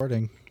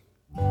Recording.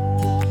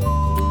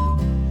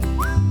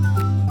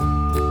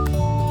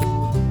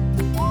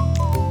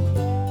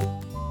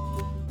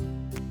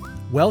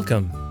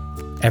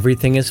 Welcome.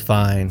 Everything is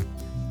fine.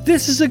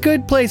 This is a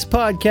Good Place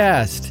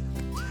podcast.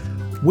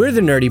 We're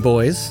the Nerdy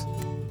Boys.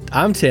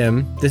 I'm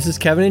Tim. This is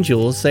Kevin and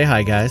Jules. Say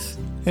hi, guys.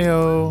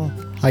 Heyo.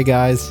 Hi,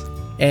 guys.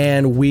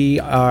 And we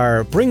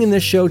are bringing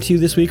this show to you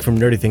this week from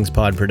Nerdy Things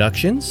Pod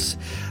Productions.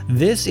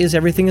 This is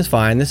Everything is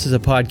Fine. This is a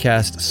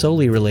podcast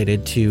solely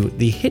related to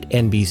the hit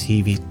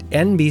NBC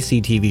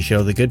TV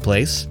show, The Good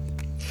Place.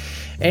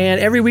 And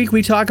every week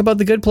we talk about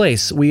The Good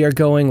Place. We are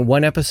going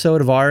one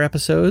episode of our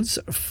episodes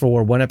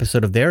for one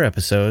episode of their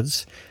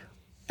episodes.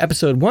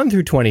 Episode 1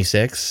 through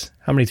 26.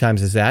 How many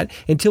times is that?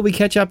 Until we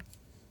catch up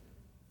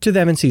to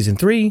them in season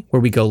 3, where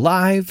we go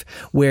live,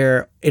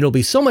 where it'll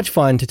be so much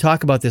fun to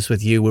talk about this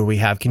with you, where we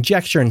have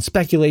conjecture and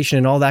speculation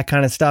and all that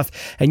kind of stuff,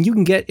 and you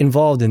can get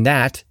involved in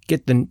that,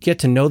 get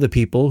to know the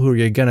people who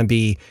you're going to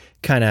be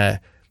kind of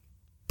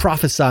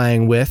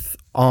prophesying with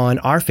on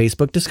our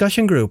Facebook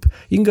discussion group.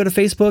 You can go to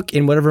Facebook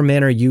in whatever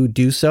manner you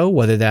do so,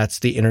 whether that's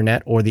the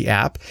internet or the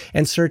app,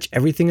 and search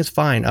Everything is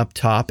Fine up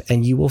top,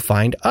 and you will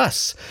find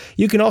us.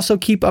 You can also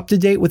keep up to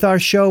date with our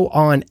show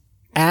on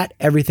at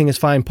Everything is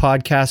Fine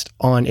podcast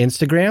on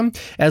Instagram,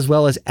 as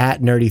well as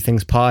at Nerdy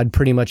Things Pod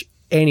pretty much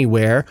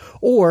anywhere,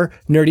 or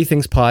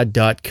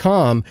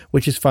nerdythingspod.com,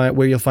 which is fine,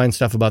 where you'll find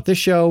stuff about this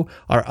show,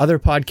 our other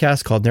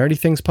podcast called Nerdy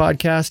Things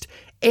Podcast,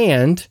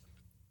 and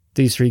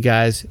these three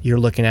guys you're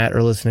looking at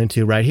or listening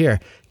to right here: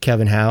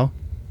 Kevin Howe,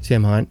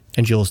 Tim Hunt,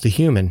 and Jules the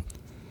Human.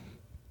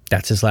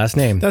 That's his last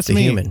name. That's the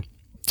me. Human.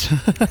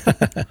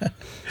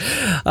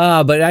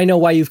 But I know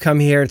why you've come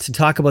here to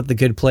talk about The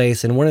Good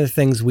Place, and one of the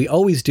things we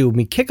always do when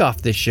we kick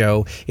off this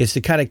show is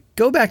to kind of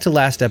go back to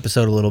last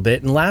episode a little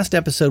bit. In last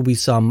episode, we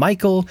saw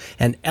Michael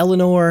and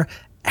Eleanor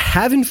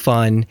having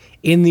fun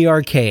in the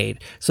arcade.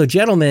 So,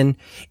 gentlemen,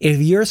 if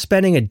you're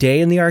spending a day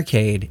in the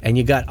arcade and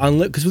you got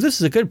unlimited, because this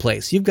is a good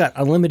place, you've got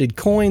unlimited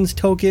coins,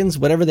 tokens,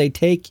 whatever they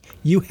take,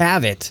 you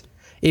have it.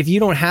 If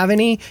you don't have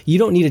any, you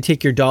don't need to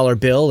take your dollar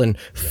bill and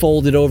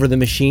fold it over the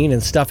machine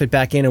and stuff it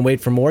back in and wait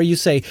for more. You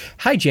say,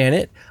 "Hi,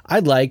 Janet,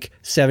 I'd like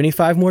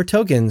 75 more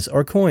tokens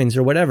or coins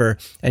or whatever,"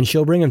 and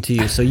she'll bring them to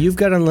you. So you've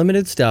got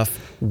unlimited stuff.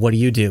 What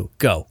do?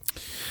 Go.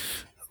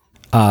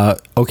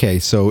 Okay,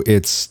 so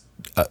it's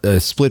a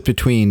split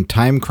between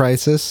Time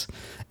Crisis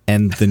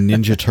and the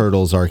Ninja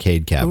Turtles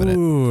arcade cabinet.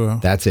 Ooh,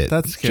 that's it.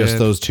 that's good. Just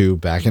those two,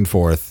 back and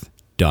forth.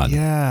 Done.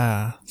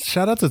 Yeah.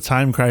 Shout out to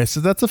Time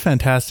Crisis. That's a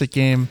fantastic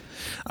game.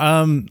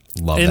 Love in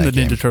that the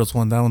game. Ninja Turtles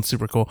one, that one's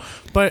super cool.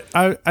 But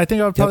I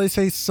think I would probably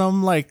say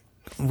some like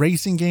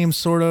racing games,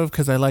 sort of,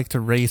 because I like to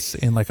race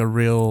in like a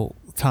real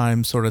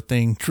time sort of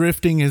thing.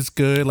 Drifting is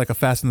good, like a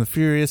Fast and the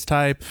Furious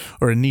type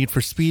or a Need for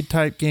Speed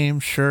type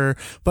game, sure.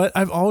 But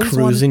I've always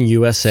Cruising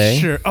USA.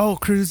 Sure. Oh,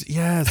 Cruise.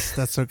 Yes,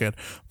 that's so good.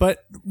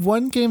 But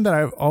one game that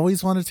I've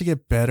always wanted to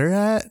get better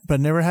at,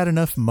 but never had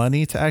enough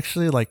money to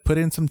actually like put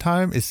in some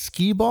time, is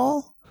Skee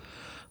Ball.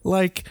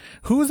 Like,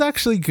 who's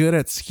actually good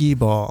at Skee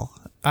Ball?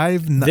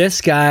 This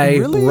guy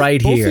really?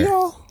 right Both here. of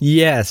y'all?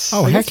 Yes.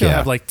 Oh, I heck guess you yeah.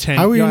 have like 10.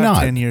 How are you have not?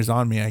 10 years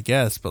on me, I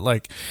guess. But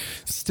like,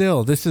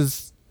 still, this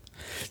is.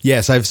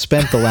 Yes, I've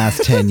spent the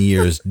last 10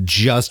 years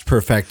just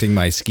perfecting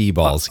my skee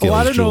ball skills,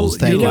 I don't Jules.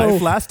 know. Thank you.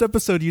 Last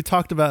episode you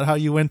talked about how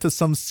you went to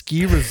some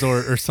ski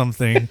resort or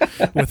something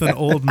with an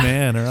old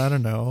man, or I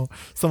don't know,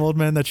 some old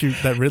man that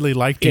really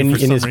liked you in for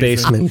some his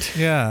reason. basement.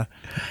 Yeah.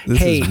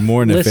 This is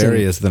more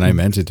nefarious than I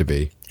meant it to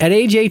be. At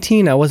age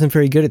 18, I wasn't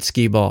very good at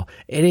skee ball.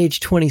 At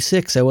age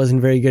 26, I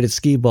wasn't very good at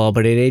skee ball.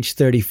 But at age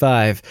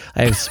 35,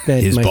 I have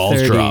spent His my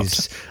balls 30s.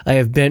 dropped. I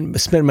have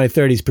spent my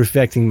 30s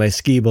perfecting my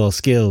skee ball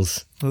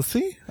skills. Well,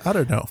 see, I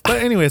don't know. But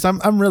anyways,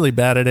 I'm really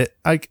bad at it.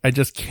 I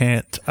just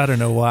can't. I don't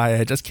know why.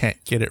 I just can't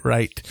get it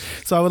right.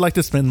 So I would like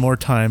to spend more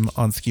time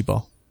on Skee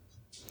Ball.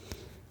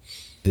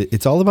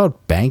 It's all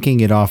about banking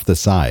it off the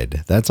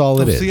side. That's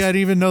all it is. See, I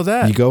didn't even know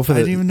that. You go for I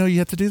didn't even know you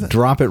had to do that.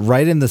 Drop it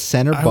right in the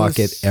center bucket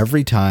was-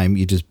 every time.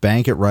 You just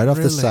bank it right off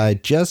the Really?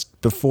 side, just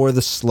before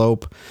the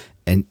slope,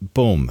 and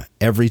boom,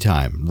 every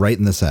time, right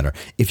in the center.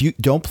 If you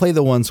don't play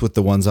the ones with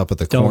the ones up at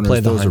the Don't corners, play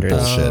the those are hundreds.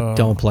 bullshit.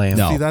 Don't play them.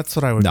 No. See, that's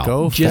what I would No,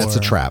 go for. just a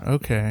trap.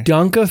 Okay.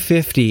 Dunk a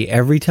 50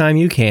 every time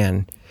you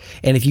can.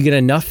 And if you get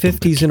enough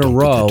 50s in a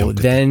row,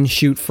 then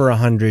shoot for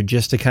 100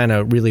 just to kind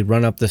of really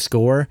run up the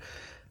score.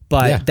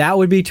 But Yeah. that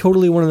would be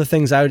totally one of the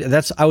things I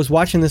was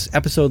watching this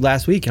episode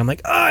last week, and I'm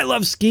like, oh, I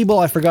love skee ball.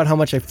 I forgot how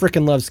much I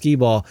freaking love skee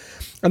ball.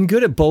 I'm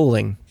good at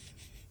bowling.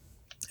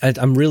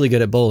 I'm really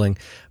good at bowling,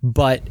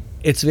 but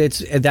it's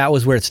that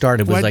was where it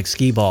started, was like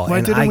skee ball. Why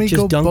and didn't I we just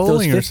go dunked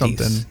bowling those 50s.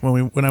 or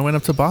something when I went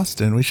up to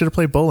Boston? We should have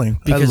played bowling.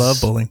 Because I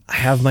love bowling. I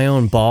have my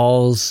own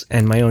balls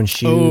and my own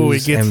shoes. Oh,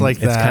 it gets and like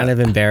it's that. kind of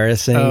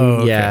embarrassing. Oh,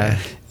 okay. Yeah.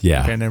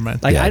 Yeah. Okay, never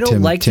mind. Like, Yeah, I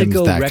don't like to Tim's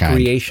go that kind.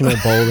 recreational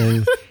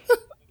bowling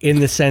in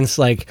the sense,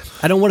 like,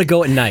 I don't want to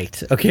go at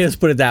night. Okay, let's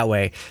put it that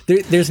way.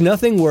 There's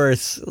nothing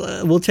worse.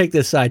 We'll take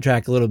this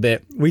sidetrack a little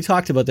bit. We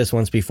talked about this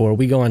once before.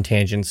 We go on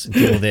tangents,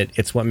 deal with it.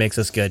 It's what makes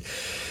us good.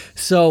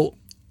 So,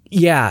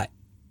 yeah,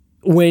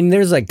 when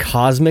there's like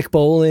cosmic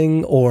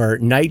bowling or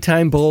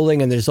nighttime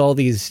bowling and there's all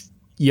these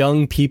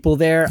young people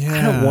there,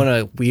 I don't want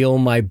to wheel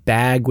my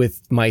bag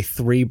with my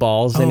 3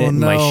 balls in it and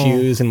my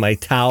shoes and my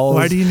towels.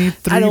 Why do you need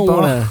 3 balls? I don't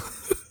want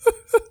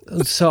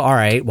to. So, all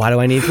right, why do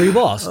I need 3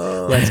 balls?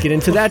 Let's get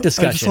into that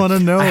discussion. I just want to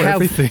know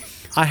everything.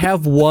 I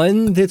have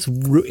one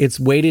it's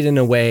weighted in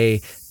a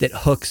way that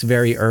hooks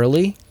very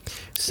early.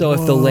 So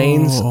if the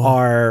lanes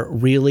are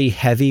really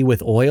heavy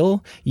with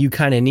oil, you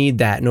kind of need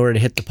that in order to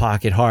hit the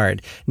pocket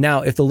hard.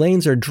 Now, if the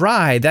lanes are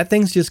dry, that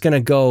thing's just going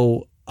to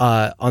go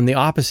on the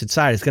opposite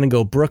side. It's going to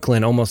go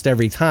Brooklyn almost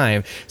every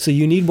time. So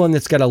you need one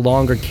that's got a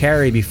longer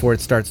carry before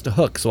it starts to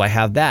hook. So I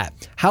have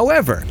that.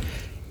 However,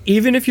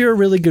 even if you're a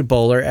really good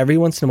bowler, every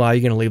once in a while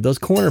you're going to leave those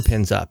corner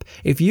pins up.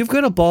 If you've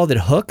got a ball that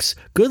hooks,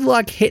 good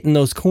luck hitting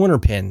those corner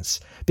pins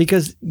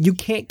because you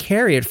can't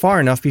carry it far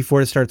enough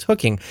before it starts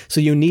hooking.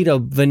 So you need a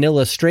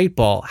vanilla straight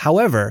ball.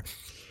 However,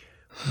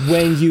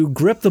 when you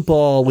grip the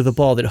ball with a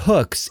ball that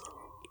hooks,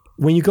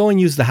 when you go and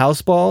use the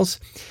house balls,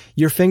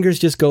 your fingers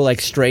just go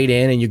like straight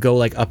in and you go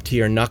like up to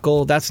your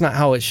knuckle. That's not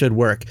how it should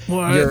work.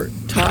 What? Your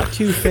top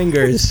 2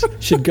 fingers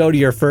should go to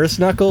your first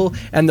knuckle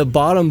and the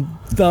bottom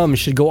thumb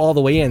should go all the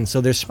way in. So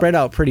they're spread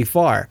out pretty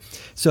far.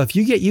 So if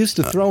you get used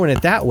to throwing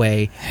it that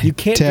way, you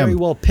can't very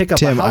well pick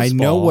up a house ball. I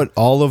know what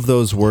all of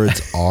those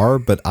words are,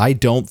 but I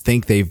don't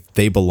think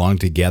they belong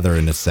together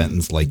in a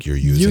sentence like you're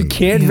using. You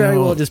can't very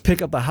well just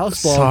pick up a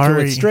house ball and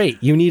throw it straight.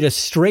 You need a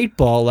straight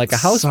ball like a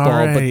house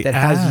ball, but that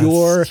has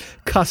your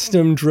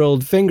custom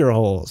drilled finger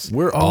holes.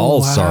 We're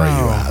all sorry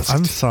you asked.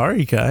 I'm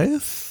sorry,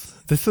 guys.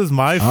 This is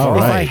my fault.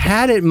 If I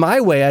had it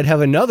my way, I'd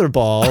have another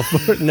ball.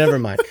 Never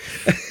mind.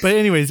 But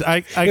anyways,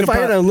 I if I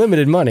had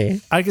unlimited money,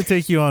 I could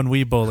take you on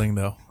Wii bowling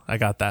though. I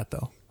got that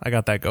though. I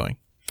got that going.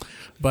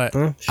 But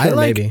sure, I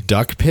like maybe.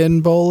 duck pin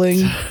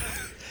bowling.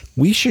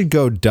 We should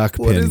go duck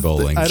pin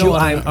bowling. All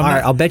right,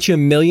 I'll bet you $1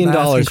 million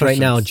right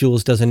now.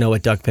 Jules doesn't know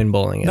what duck pin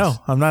bowling is. No,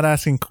 I'm not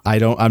asking.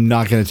 I'm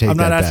not going to take. I'm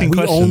not that asking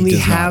back. We questions. only Does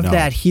not have know.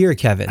 that here,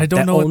 Kevin. I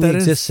don't know what only that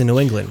is. exists in New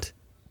England.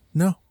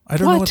 No, I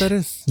don't know what that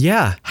is.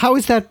 Yeah, How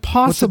is that What's a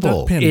possible?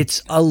 duck pin?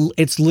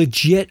 it's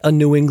legit a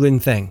New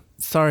England thing.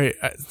 Sorry,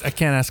 I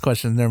can't ask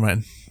questions. Never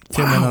mind.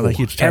 Came in on a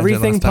huge tangent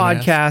Everything last time I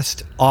podcast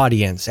asked.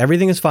 audience.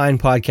 Everything is fine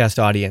podcast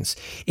audience.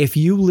 If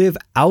you live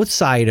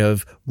outside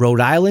of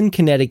Rhode Island,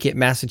 Connecticut,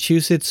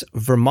 Massachusetts,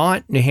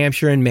 Vermont, New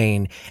Hampshire, and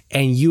Maine,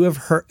 and you have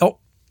heard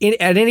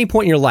at any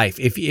point in your life,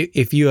 if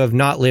you have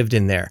not lived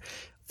in there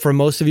for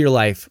most of your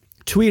life,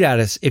 tweet at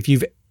us if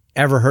you've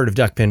ever heard of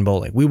duck pin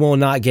bowling. We will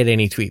not get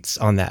any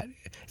tweets on that.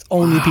 It's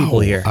only people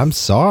here. I'm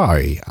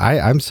sorry.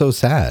 I'm so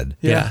sad.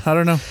 Yeah. I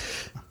don't know.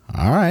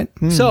 All right.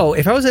 So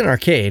if I was in an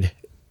arcade,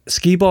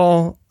 skee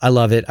ball, I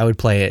love it. I would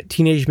play it.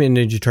 Teenage Mutant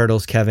Ninja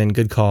Turtles, Kevin,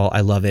 good call.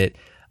 I love it.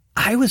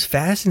 I was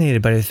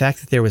fascinated by the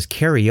fact that there was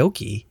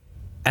karaoke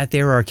at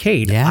their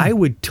arcade. Yeah. I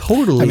would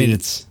totally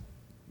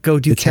go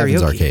do it's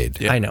Heaven's karaoke.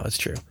 Arcade. I know, it's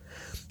true.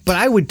 But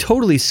I would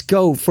totally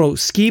go for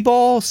skee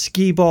ball,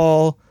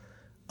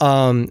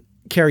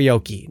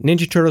 karaoke.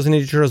 Ninja Turtles,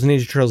 Ninja Turtles,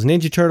 Ninja Turtles,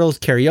 Ninja Turtles,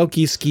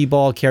 karaoke, skee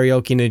ball,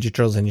 karaoke, Ninja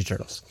Turtles, Ninja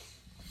Turtles.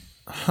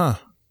 Huh.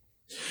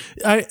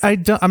 I'm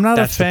not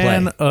That's a the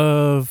fan play.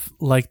 of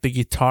like the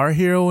Guitar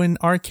Hero in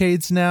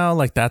arcades now.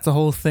 Like that's a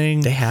whole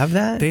thing. They have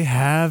that? They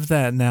have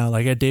that now.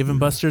 Like at Dave and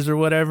Buster's or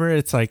whatever.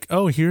 It's like,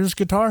 oh, here's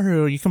Guitar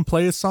Hero. You can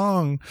play a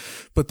song,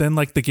 but then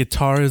like the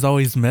guitar is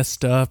always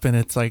messed up, and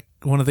it's like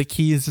one of the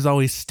keys is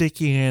always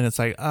sticky, and it's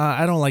like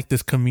I don't like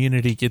this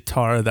community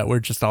guitar that we're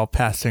just all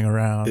passing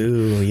around.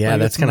 Ooh, yeah, Like,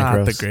 that's it's kind of not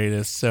gross. the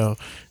greatest. So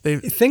they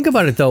Think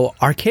about it though.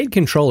 Arcade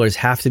controllers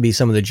have to be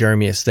some of the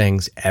germiest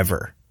things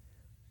ever.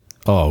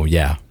 Oh,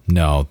 yeah.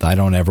 No, I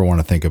don't ever want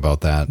to think about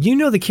that. You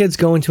know, the kids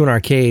go into an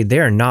arcade, they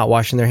are not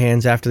washing their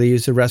hands after they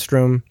use the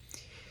restroom.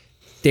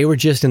 They were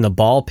just in the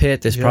ball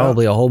pit. There's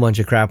probably a whole bunch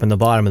of crap in the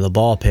bottom of the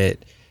ball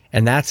pit.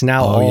 And that's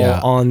now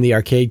on the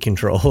arcade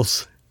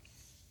controls.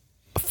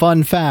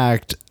 Fun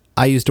fact,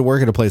 I used to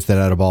work at a place that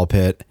had a ball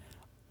pit.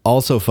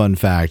 Also, fun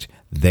fact,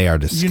 they are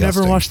disgusting. You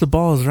never wash the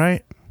balls,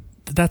 right?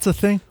 That's a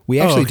thing? We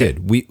actually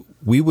did.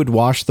 We would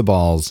wash the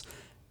balls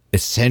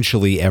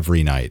essentially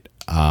every night.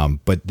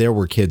 But there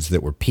were kids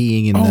that were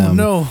peeing in them.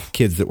 No.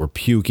 Kids that were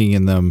puking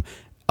in them.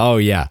 Oh,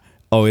 yeah.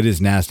 Oh, it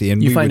is nasty.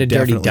 And You we find would a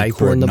dirty definitely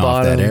diaper in the cordon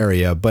off bottom. that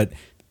area. But,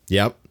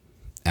 yep,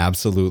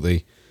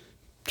 absolutely.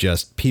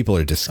 Just people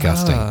are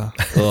disgusting. Ugh.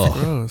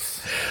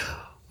 Gross.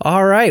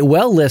 All right.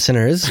 Well,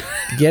 listeners,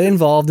 get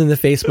involved in the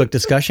Facebook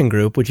discussion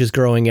group, which is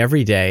growing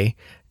every day.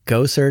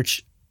 Go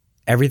search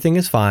Everything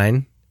is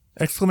Fine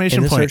Exclamation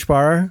in the point. search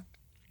bar.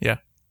 Yeah.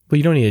 Well,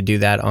 you don't need to do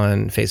that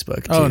on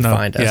Facebook to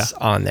find us Yeah.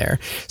 on there.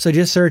 So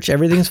just search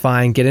Everything's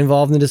Fine, get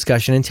involved in the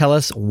discussion, and tell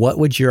us what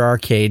would your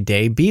arcade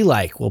day be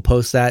like. We'll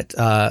post that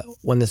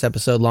when this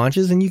episode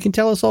launches, and you can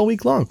tell us all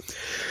week long.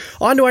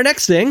 On to our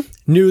next thing,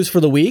 news for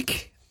the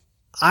week.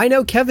 I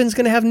know Kevin's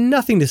going to have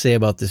nothing to say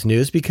about this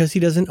news because he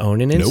doesn't own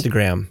an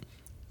Instagram.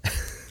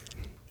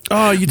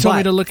 Oh, you told me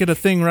But- to look at a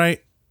thing, right?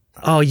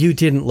 Oh, you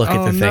didn't look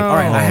at the thing. no. All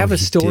right, I have a You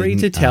story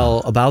to didn't. tell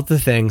about the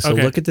thing, so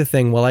Okay. look at the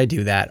thing while I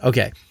do that.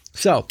 Okay,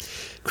 so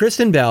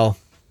Kristen Bell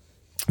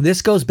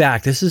this goes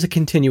back. This is a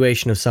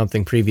continuation of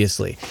something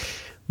previously.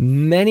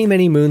 Many,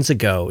 many moons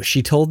ago,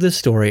 she told this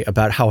story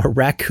about how a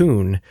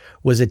raccoon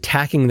was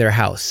attacking their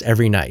house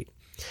every night.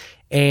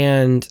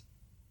 And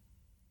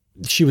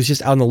she was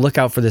just on the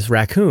lookout for this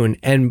raccoon.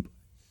 And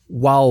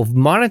while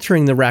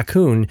monitoring the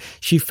raccoon,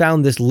 she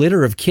found this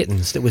litter of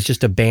kittens that was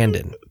just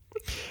abandoned.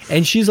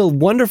 And she's a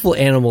wonderful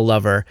animal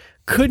lover,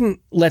 couldn't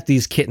let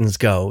these kittens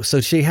go.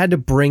 So she had to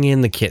bring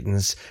in the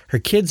kittens. Her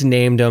kids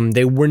named them.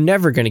 They were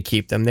never going to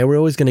keep them. They were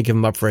always going to give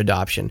them up for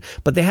adoption.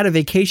 But they had a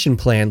vacation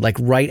planned like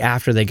right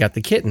after they got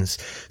the kittens.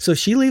 So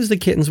she leaves the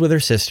kittens with her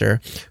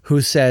sister,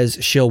 who says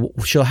she'll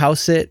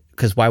house it,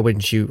 because why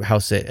wouldn't you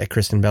house it at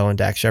Kristen Bell and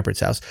Dax Shepard's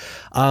house?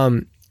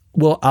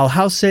 Well, I'll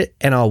house it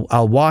and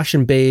I'll wash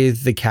and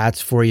bathe the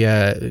cats for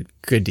you.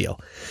 Good deal.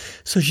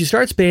 So she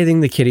starts bathing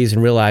the kitties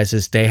and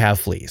realizes they have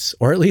fleas,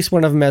 or at least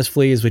one of them has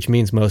fleas, which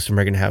means most of them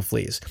are going to have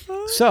fleas.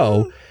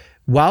 So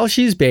while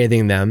she's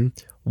bathing them,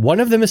 one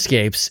of them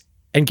escapes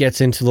and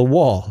gets into the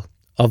wall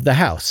of the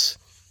house.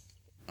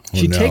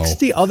 She takes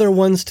the other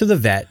ones to the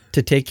vet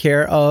to take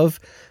care of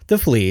the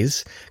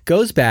fleas,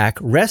 goes back,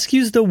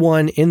 rescues the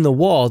one in the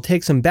wall,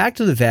 takes him back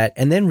to the vet,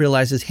 and then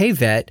realizes, hey,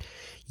 vet,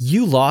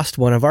 you lost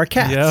one of our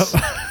cats.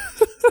 Yep.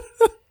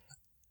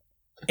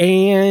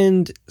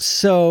 And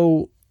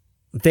so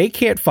they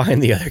can't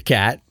find the other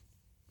cat.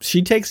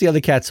 She takes the other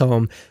cats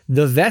home.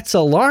 The vet's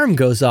alarm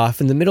goes off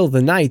in the middle of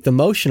the night, the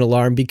motion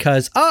alarm,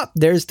 because,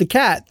 there's the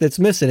cat that's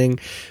missing.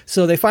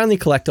 So they finally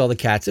collect all the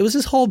cats. It was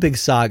this whole big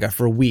saga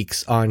for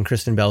weeks on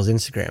Kristen Bell's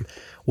Instagram.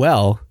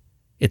 Well,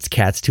 it's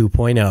Cats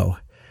 2.0.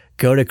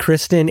 Go to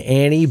Kristen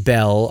Annie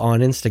Bell on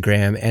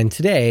Instagram, and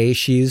today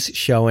she's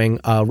showing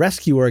a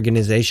rescue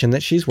organization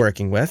that she's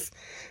working with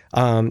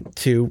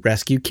to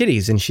rescue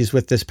kitties. And she's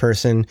with this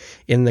person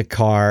in the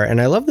car.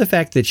 And I love the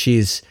fact that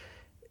she's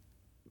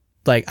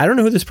like, I don't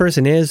know who this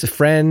person is, a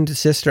friend,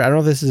 sister. I don't know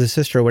if this is a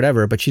sister or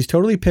whatever, but she's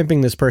totally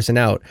pimping this person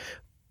out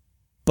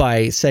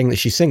by saying that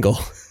she's single.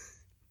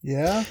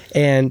 Yeah.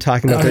 And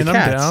talking about their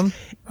cats. I'm down.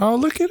 Oh,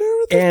 look at her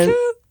with the cat.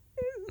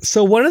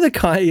 So one of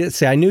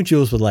the I knew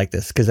Jules would like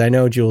this because I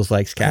know Jules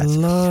likes cats.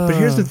 But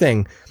here's the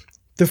thing.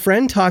 The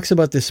friend talks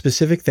about this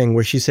specific thing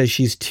where she says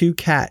she's too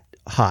cat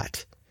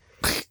hot.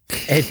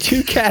 And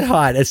too cat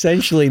hot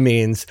essentially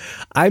means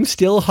I'm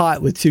still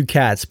hot with 2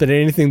 cats, but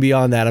anything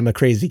beyond that, I'm a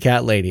crazy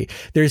cat lady.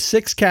 There's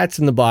 6 cats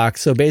in the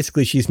box, so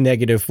basically she's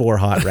 -4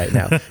 hot right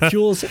now.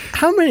 Jules,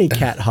 how many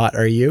cat hot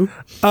are you?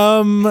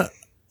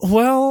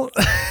 Well,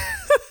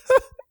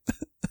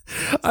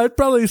 I'd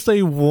probably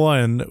say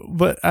 1,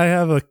 but I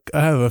have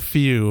a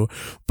few.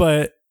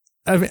 But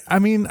I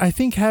mean, I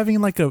think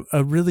having like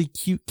a really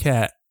cute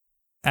cat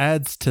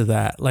adds to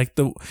that. Like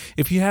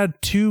if you had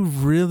 2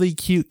 really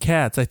cute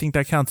cats, I think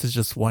that counts as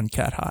just 1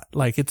 cat hot.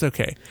 Like, it's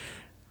okay.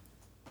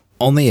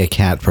 Only a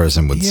cat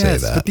person would say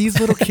that. But these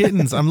little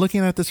kittens, I'm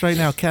looking at this right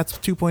now, Cats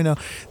 2.0,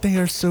 they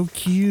are so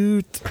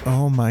cute.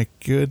 Oh my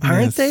goodness.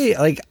 Aren't they?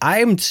 Like,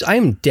 I'm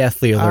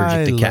deathly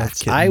allergic to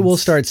cats. I will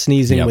start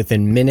sneezing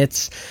within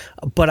minutes.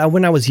 But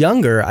when I was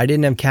younger, I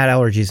didn't have cat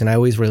allergies and I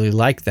always really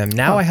liked them.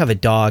 Now I have a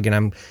dog and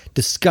I'm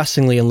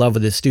disgustingly in love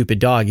with this stupid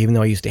dog, even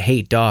though I used to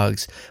hate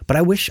dogs. But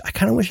I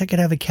kind of wish I could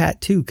have a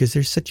cat too, because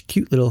they're such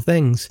cute little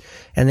things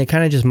and they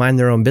kind of just mind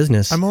their own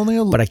business.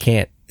 But I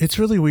can't. It's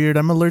really weird.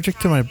 I'm allergic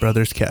to my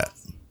brother's cat.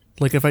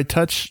 Like, if I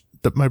touch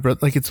my brother,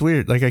 like, it's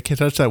weird. Like, I can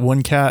touch that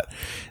one cat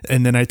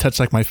and then I touch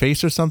like my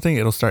face or something,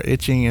 it'll start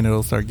itching and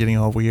it'll start getting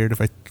all weird. If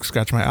I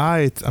scratch my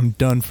eye, I'm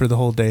done for the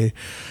whole day.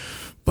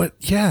 But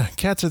yeah,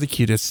 cats are the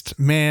cutest,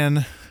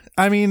 man.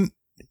 I mean,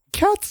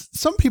 cats,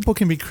 some people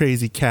can be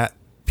crazy cat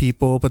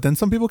people, but then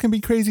some people can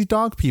be crazy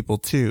dog people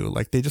too.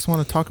 Like, they just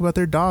want to talk about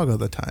their dog all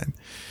the time.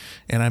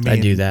 And I mean, I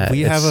do that.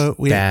 We have a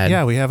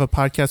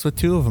podcast with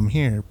 2 of them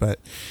here, but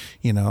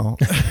you know,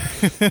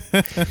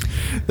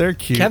 they're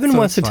cute. Kevin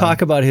wants to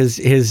talk about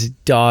his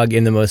dog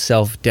in the most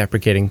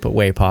self-deprecating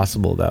way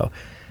possible, though.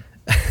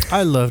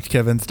 I loved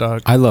Kevin's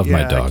dog. I love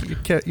my dog.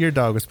 Your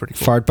dog was pretty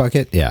cool. Fart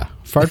Bucket, yeah.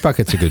 Fart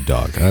Bucket's a good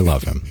dog. I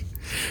love him.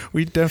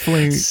 We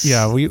definitely,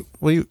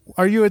 we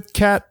are you a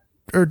cat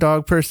or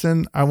dog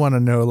person? I want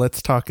to know.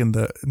 Let's talk in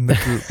the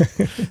group,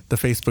 the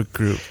Facebook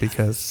group,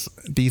 because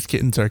these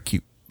kittens are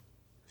cute.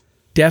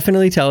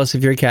 Definitely tell us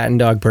if you're a cat and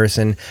dog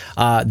person.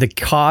 The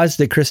cause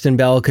that Kristen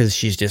Bell, because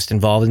she's just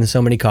involved in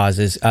so many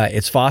causes,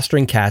 it's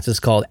fostering cats. It's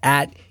called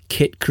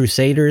 @Kit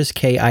Crusaders,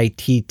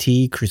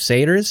 KITT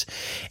Crusaders.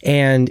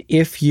 And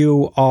if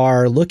you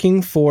are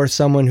looking for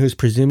someone who's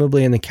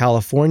presumably in the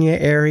California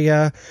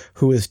area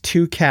who is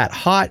 2 cat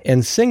hot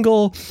and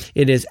single,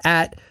 it is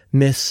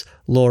 @Miss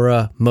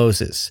Laura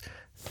Moses.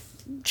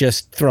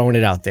 Just throwing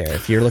it out there.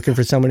 If you're looking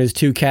for someone who's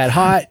 2 cat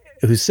hot,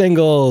 who's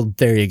single,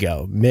 there you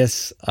go.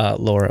 Miss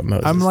Laura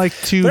Moses. I'm like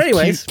 2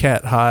 cute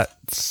cat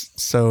hots.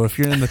 So if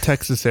you're in the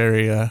Texas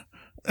area,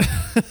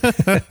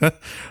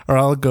 or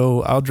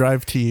I'll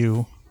drive to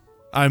you.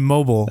 I'm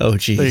mobile. Oh,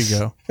 geez. There you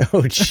go.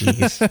 Oh,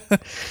 geez.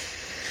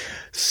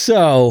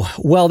 So,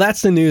 well,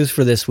 that's the news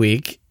for this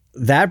week.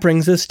 That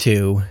brings us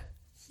to,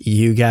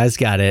 you guys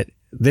got it,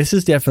 this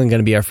is definitely going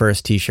to be our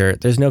first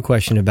t-shirt. There's no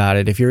question about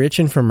it. If you're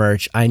itching for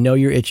merch, I know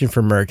you're itching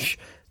for merch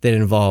that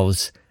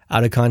involves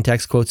out of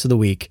context quotes of the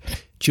week.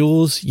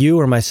 Jules, you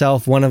or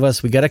myself, one of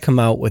us, we got to come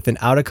out with an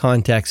out of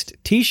context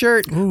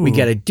t-shirt. Ooh. We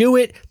got to do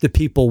it. The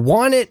people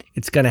want it.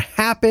 It's going to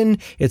happen.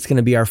 It's going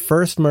to be our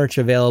first merch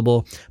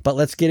available. But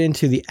let's get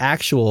into the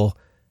actual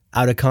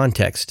out of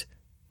context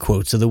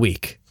quotes of the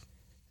week.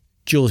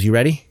 Jules, you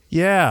ready?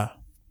 Yeah.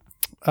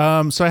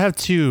 So I have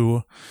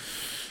two.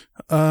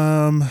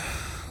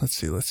 Let's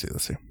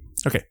see.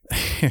 Okay.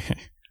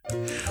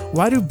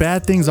 Why do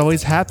bad things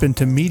always happen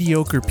to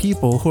mediocre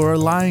people who are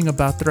lying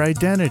about their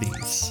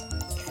identities?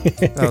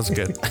 That was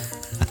good.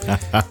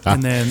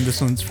 And then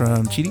this one's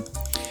from Chidi.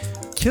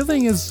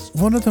 Killing is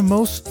one of the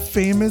most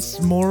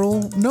famous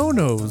moral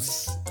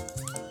no-nos.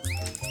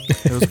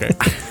 It was great.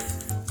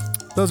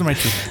 Those are my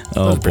two.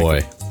 Oh,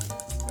 boy.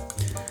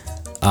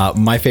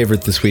 My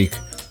favorite this week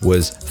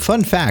was,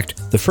 fun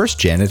fact, the first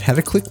Janet had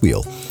a click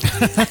wheel.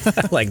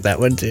 I like that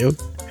one, too.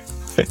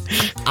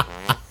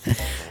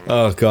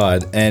 Oh,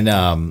 God. And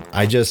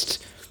I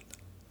just...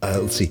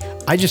 let's see.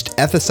 I just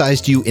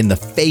ethicized you in the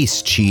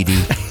face, Chidi.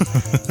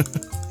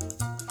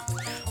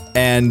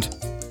 And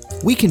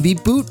we can be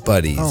boot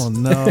buddies. Oh,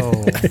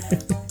 no.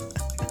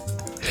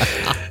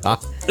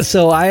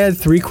 So I had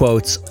 3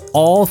 quotes.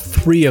 All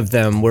 3 of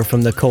them were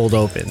from the cold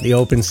open, the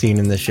open scene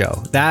in the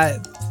show.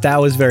 That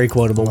was very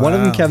quotable. Wow. One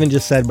of them Kevin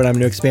just said, but I'm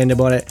going to expand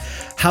upon it.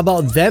 How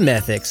about them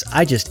ethics?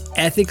 I just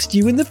ethicsed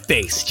you in the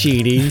face,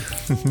 Chidi.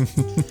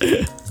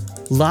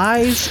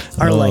 Lies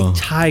are like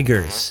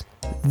tigers.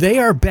 They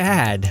are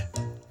bad.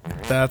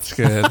 That's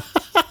good.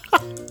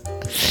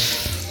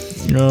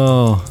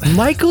 No.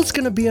 Michael's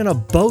going to be on a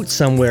boat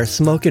somewhere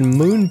smoking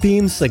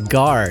Moonbeam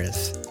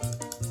cigars.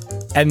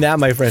 And that,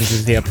 my friends,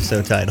 is the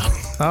episode title.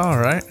 All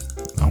right.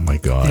 Oh, my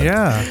God.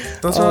 Yeah.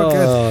 Those are all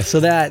good. So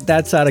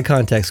that's out of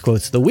context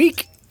quotes of the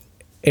week.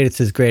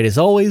 It's as great as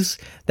always.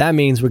 That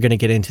means we're going to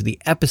get into the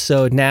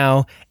episode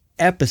now.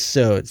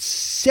 Episode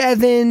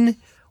 7.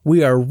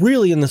 We are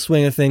really in the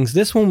swing of things.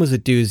 This one was a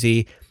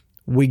doozy.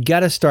 We got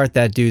to start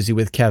that doozy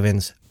with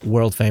Kevin's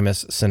world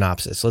famous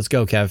synopsis. Let's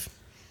go, Kev.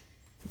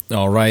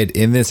 All right.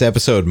 In this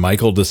episode,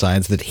 Michael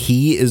decides that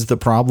he is the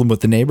problem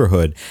with the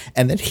neighborhood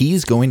and that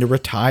he's going to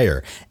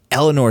retire.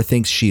 Eleanor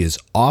thinks she is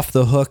off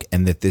the hook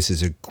and that this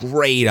is a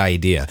great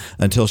idea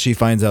until she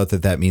finds out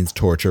that that means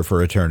torture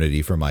for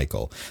eternity for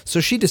Michael.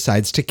 So she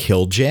decides to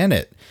kill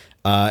Janet.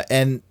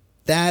 And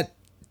that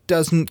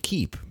doesn't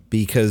keep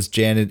because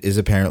Janet is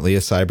apparently a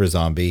cyber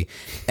zombie.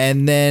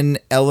 And then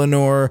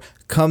Eleanor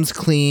comes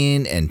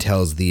clean and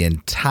tells the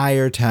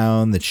entire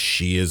town that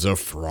she is a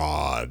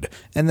fraud.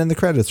 And then the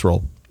credits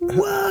roll.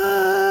 What?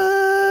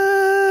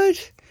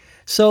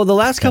 So the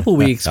last couple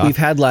weeks, we've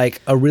had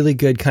like a really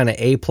good kind of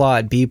A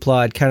plot, B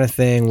plot kind of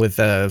thing with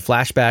a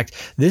flashback.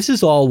 This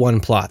is all one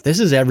plot. This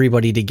is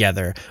everybody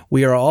together.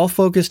 We are all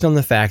focused on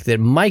the fact that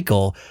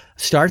Michael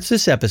starts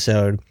this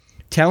episode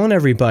telling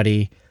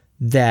everybody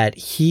that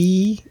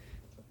he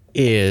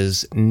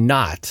is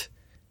not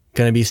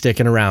going to be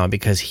sticking around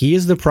because he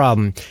is the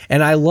problem.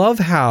 And I love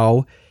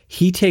how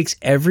he takes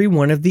every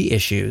one of the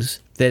issues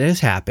that has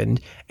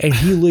happened and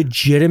he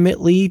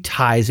legitimately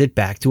ties it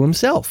back to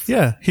himself.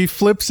 Yeah, he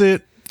flips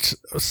it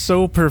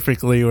so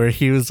perfectly where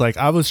he was like,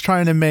 I was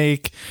trying to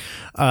make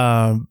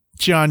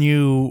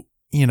Jianyu,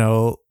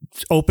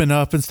 open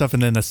up and stuff,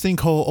 and then a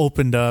sinkhole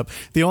opened up.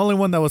 The only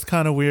one that was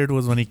kind of weird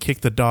was when he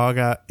kicked the dog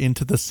out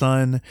into the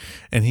sun,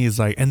 and he's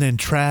like, and then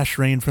trash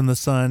rained from the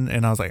sun,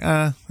 and I was like,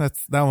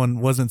 that one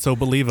wasn't so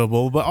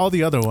believable. But all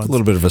the other ones, a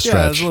little bit of a stretch.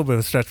 Yeah, it was a little bit of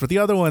a stretch, but the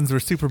other ones were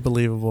super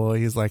believable.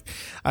 He's like,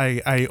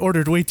 I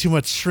ordered way too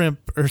much shrimp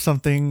or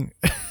something.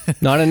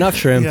 Not enough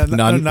shrimp. Yeah,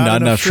 not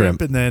enough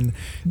shrimp. And then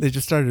they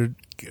just started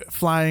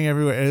flying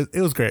everywhere.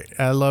 It was great.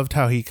 I loved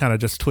how he kind of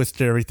just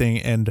twisted everything,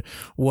 and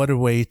what a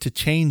way to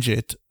change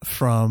it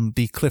from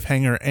the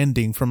cliffhanger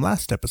ending from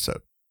last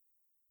episode.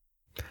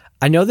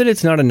 I know that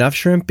it's not enough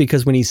shrimp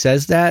because when he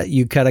says that,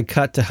 you kind of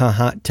cut to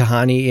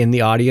Tahani in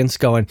the audience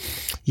going,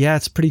 yeah,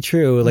 it's pretty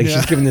true. Like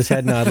she's giving this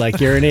head nod like,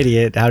 you're an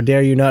idiot. How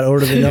dare you not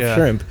order enough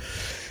shrimp?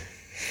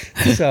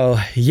 So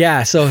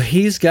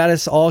he's got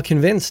us all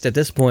convinced at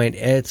this point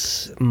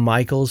it's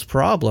Michael's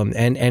problem.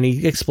 And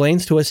he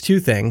explains to us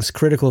 2 things,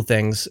 critical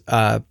things.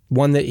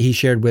 One that he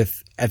shared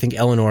with, I think,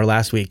 Eleanor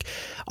last week.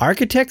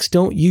 Architects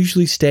don't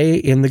usually stay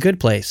in the good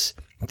place.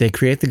 They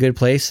create the good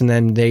place and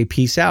then they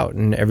peace out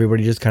and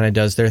everybody just kind of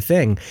does their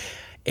thing.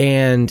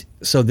 And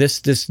so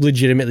this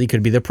legitimately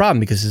could be the problem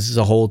because this is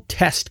a whole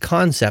test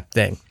concept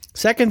thing.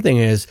 Second thing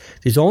is,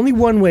 there's only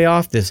one way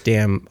off this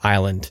damn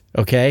island,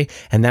 okay?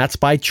 And that's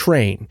by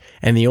train.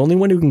 And the only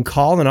one who can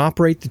call and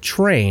operate the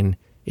train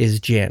is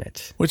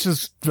Janet. Which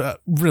is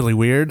really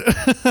weird.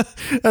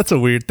 That's a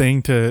weird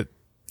thing to,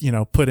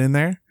 put in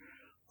there.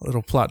 A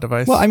little plot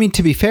device. Well, I mean,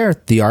 to be fair,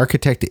 the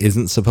architect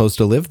isn't supposed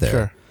to live there.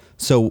 Sure.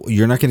 So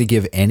you're not going to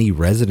give any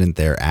resident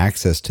there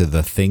access to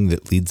the thing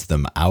that leads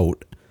them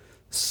out.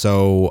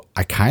 So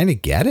I kind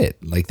of get it.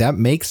 Like that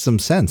makes some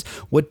sense.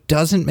 What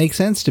doesn't make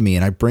sense to me,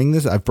 and I've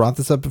brought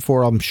this up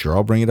before, I'm sure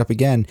I'll bring it up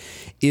again,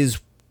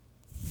 is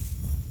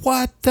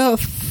what the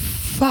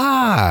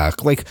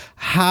fuck? Like,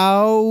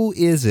 how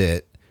is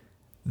it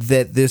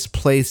that this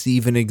place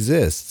even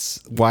exists?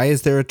 Why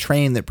is there a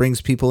train that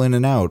brings people in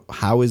and out?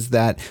 How is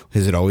that?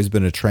 Has it always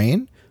been a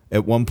train?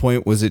 At one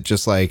point, was it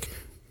just like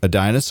a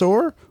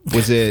dinosaur?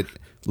 Was it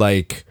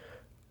like,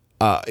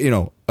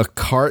 a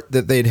cart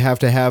that they'd have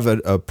to have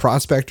a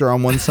prospector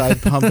on one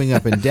side pumping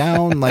up and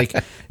down? Like,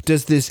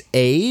 does this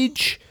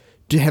age?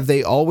 Have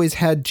they always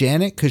had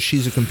Janet because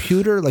she's a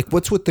computer? Like,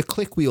 what's with the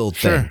click wheel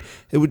thing?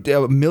 It would,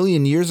 a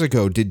million years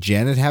ago, did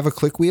Janet have a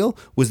click wheel?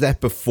 Was that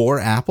before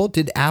Apple?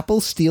 Did Apple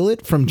steal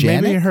it from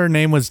Janet? Maybe her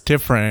name was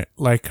different.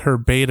 Like her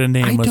beta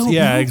name was.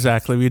 Yeah,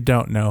 exactly. We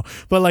don't know.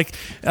 But like,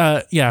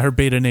 her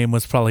beta name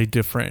was probably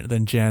different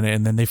than Janet,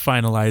 and then they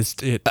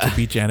finalized it to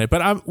be Janet.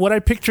 But what I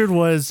pictured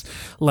was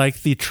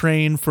like the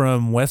train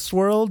from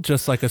Westworld,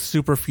 just like a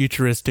super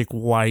futuristic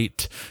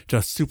white,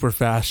 just super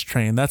fast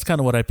train. That's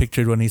kind of what I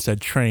pictured when he said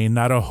train.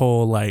 Not a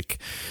whole like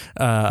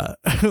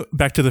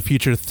Back to the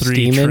Future 3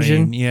 steam train.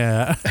 Engine?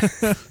 Yeah.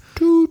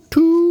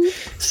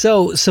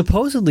 So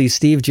supposedly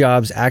Steve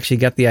Jobs actually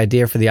got the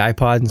idea for the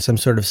iPod in some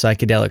sort of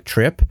psychedelic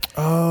trip.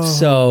 Oh.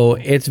 So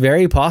it's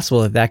very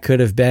possible that could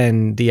have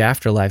been the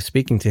afterlife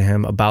speaking to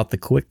him about the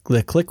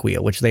click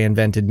wheel, which they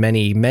invented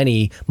many,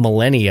 many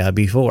millennia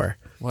before.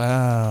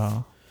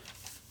 Wow.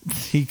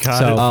 He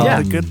got it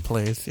from the good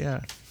place.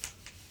 Yeah.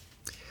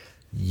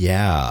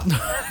 Yeah.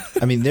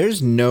 I mean,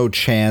 there's no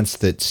chance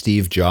that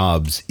Steve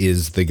Jobs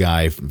is the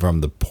guy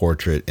from the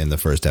portrait in the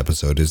first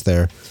episode, is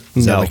there?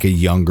 Is that like a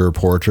younger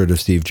portrait of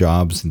Steve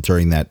Jobs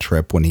during that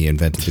trip when he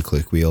invented the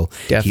click wheel?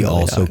 Definitely he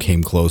also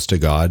came close to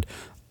God.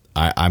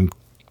 I'm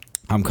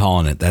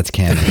calling it. That's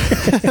canon.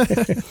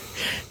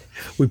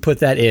 We put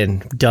that in.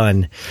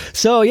 Done.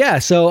 So,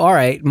 all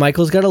right,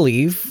 Michael's got to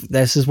leave.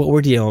 This is what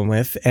we're dealing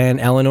with. And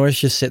Eleanor's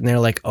just sitting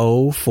there like,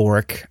 oh,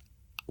 fork.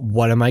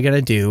 What am I going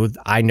to do?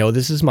 I know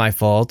this is my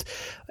fault,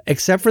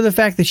 except for the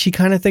fact that she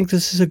kind of thinks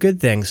this is a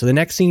good thing. So the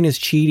next scene is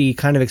Chidi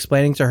kind of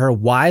explaining to her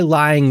why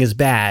lying is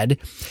bad.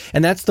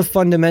 And that's the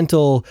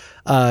fundamental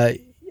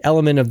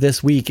element of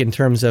this week in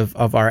terms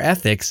of our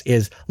ethics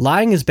is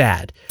lying is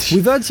bad.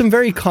 We've had some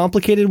very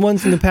complicated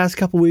ones in the past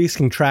couple of weeks,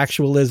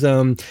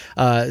 contractualism,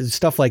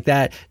 stuff like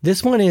that.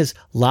 This one is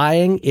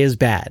lying is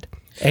bad.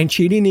 And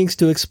Chidi needs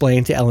to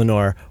explain to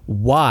Eleanor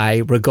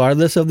why,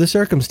 regardless of the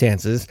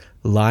circumstances,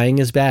 lying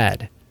is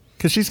bad.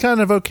 Because she's kind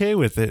of okay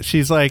with it.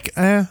 She's like,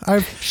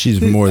 she's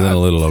more than a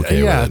little okay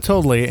with it. Yeah,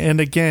 totally. And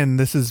again,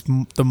 this is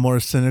the more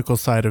cynical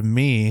side of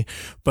me.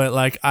 But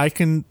like, I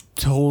can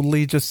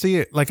totally just see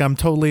it. Like, I'm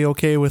totally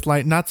okay with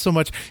like, not so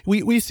much.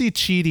 We see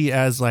Chidi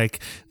as like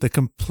the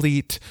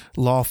complete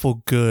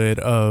lawful good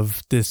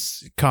of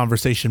this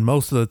conversation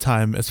most of the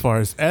time as far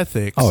as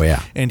ethics. Oh,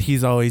 yeah. And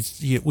he's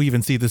always, we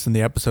even see this in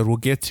the episode. We'll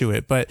get to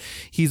it. But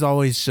he's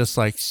always just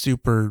like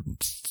super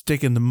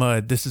stick in the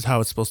mud. This is how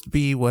it's supposed to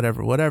be,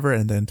 whatever.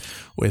 And then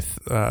with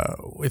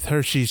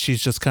her, she's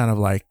just kind of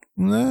like,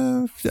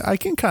 I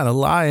can kind of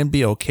lie and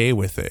be okay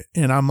with it.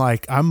 And I'm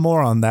like, I'm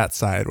more on that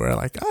side where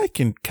like, I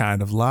can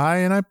kind of lie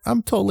and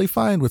I'm totally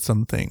fine with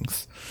some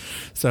things.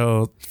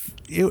 So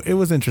it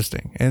was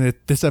interesting. And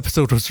this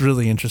episode was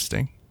really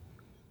interesting.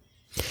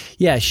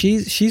 Yeah.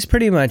 She's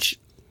pretty much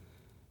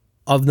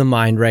of the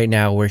mind right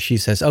now where she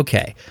says,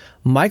 okay,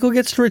 Michael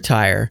gets to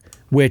retire,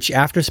 which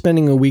after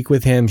spending a week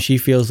with him, she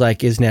feels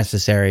like is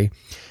necessary.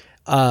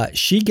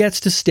 She gets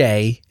to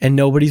stay and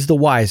nobody's the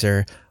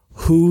wiser.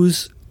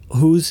 Who's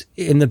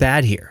in the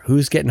bad here?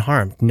 Who's getting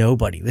harmed?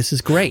 Nobody. This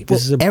is great.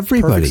 This is a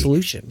perfect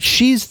solution.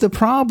 She's the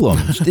problem.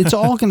 It's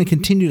all going to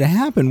continue to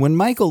happen. When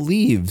Michael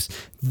leaves,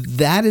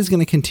 that is going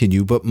to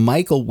continue, but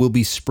Michael will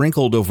be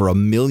sprinkled over a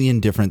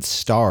million different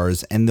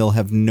stars and they'll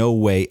have no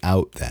way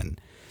out then.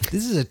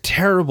 This is a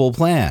terrible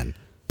plan.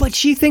 But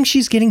she thinks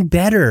she's getting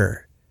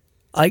better.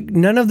 Like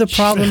none of the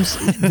problems,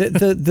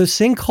 the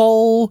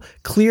sinkhole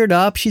cleared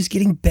up. She's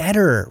getting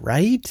better,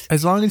 right?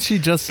 As long as she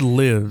just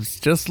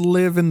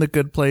live in the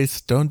good place.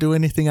 Don't do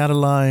anything out of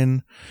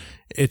line.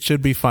 It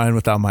should be fine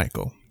without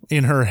Michael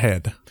in her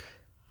head.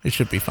 It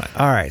should be fine.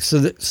 All right. So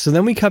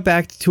then we cut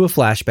back to a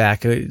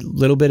flashback, a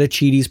little bit of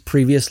Chidi's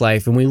previous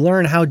life, and we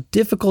learn how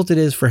difficult it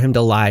is for him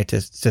to lie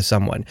to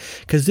someone.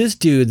 Because this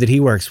dude that he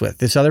works with,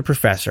 this other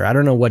professor, I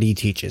don't know what he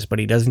teaches, but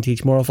he doesn't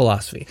teach moral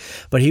philosophy.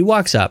 But he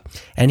walks up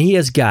and he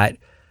has got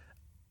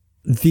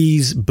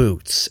these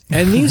boots.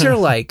 And these are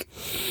like,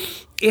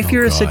 if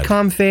you're a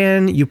sitcom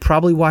fan, you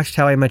probably watched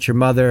How I Met Your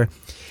Mother.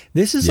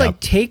 This is like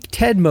take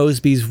Ted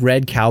Mosby's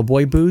red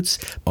cowboy boots,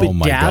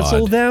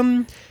 bedazzle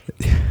them,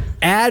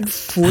 add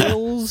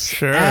frills,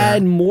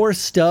 add more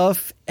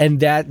stuff,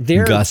 and that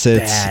they're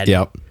gussets. Bad.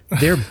 Yep.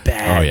 They're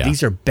bad. Oh, yeah.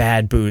 These are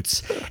bad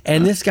boots.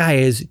 And this guy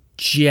is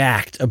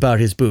jacked about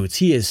his boots.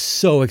 He is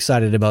so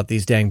excited about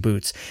these dang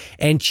boots.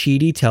 And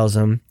Chidi tells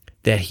him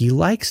that he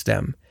likes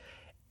them.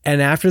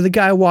 And after the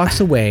guy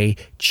walks away,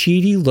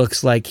 Chidi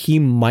looks like he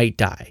might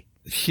die.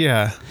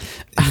 Yeah.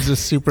 He's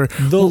just super...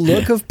 The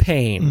look of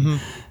pain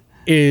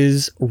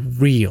is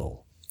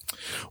real.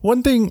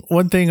 One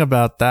thing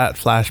about that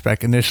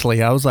flashback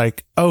initially, I was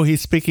like, oh,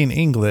 he's speaking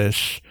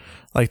English.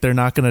 Like they're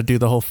not going to do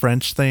the whole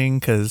French thing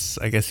because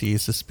I guess he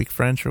used to speak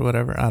French or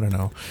whatever. I don't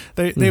know.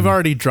 They've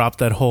already dropped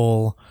that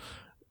whole.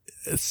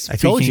 I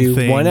told you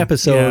thing. 1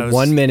 episode,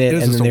 1 minute,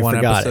 and then they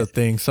forgot it.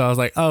 Thing. So I was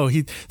like, oh,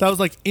 that was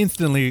like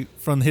instantly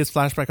from his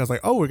flashback. I was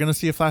like, oh, we're gonna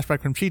see a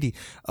flashback from Chidi.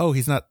 Oh,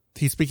 he's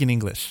speaking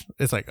English.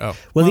 It's like, oh,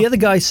 well, the other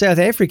guy's South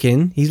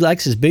African. He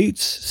likes his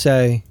boots,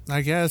 so I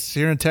guess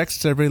here in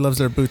Texas, everybody loves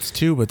their boots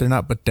too, but they're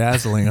not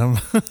bedazzling them.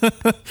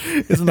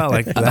 It's not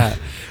like that.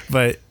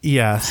 But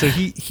yeah, so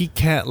he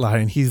can't lie,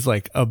 and he's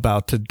like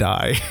about to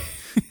die.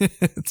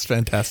 It's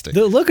fantastic.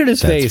 The look at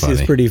his face funny.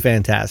 is pretty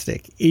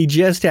fantastic.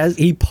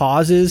 He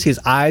pauses, his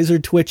eyes are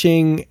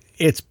twitching.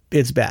 It's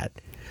bad.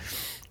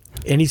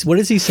 And what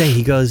does he say?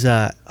 He goes,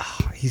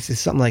 he says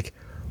something like,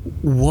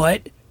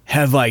 "What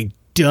have I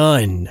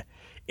done?"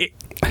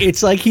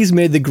 It's like he's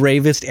made the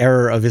gravest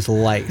error of his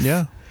life.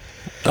 Yeah.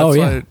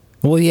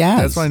 Well,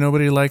 yeah. That's why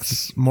nobody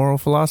likes moral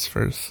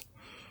philosophers.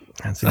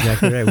 That's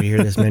exactly right. We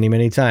hear this many,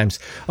 many times.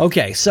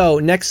 Okay, so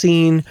next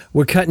scene,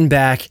 we're cutting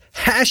back.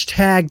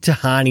 Hashtag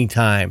Tahani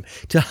time.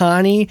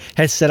 Tahani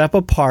has set up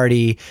a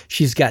party.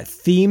 She's got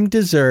themed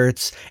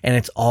desserts, and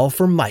it's all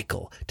for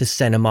Michael to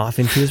send him off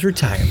into his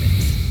retirement.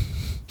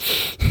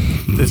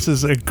 This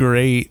is a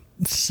great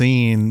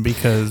scene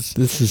because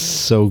This is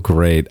so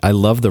great. I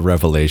love the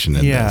revelation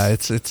in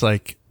this. it's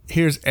like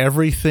here's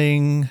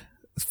everything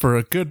for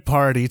a good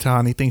party.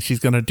 Tahani thinks she's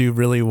gonna do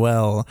really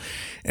well,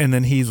 and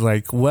then he's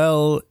like,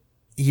 well,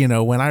 you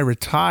know, when I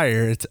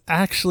retire, it's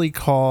actually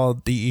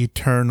called the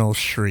Eternal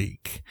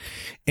Shriek.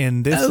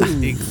 And this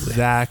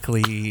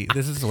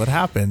is what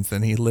happens.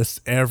 And he lists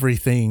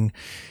everything.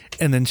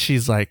 And then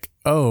she's like,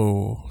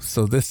 oh,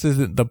 so this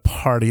isn't the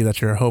party that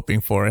you're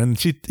hoping for. And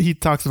he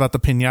talks about the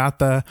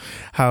piñata,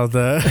 how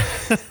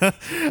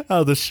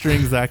the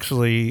strings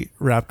actually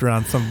wrapped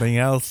around something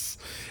else.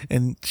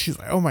 And she's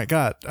like, oh my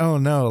God, oh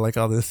no, like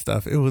all this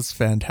stuff. It was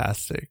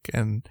fantastic.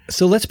 And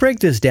so let's break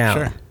this down.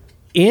 Sure.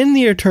 In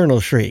the Eternal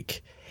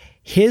Shriek,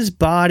 his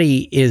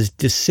body is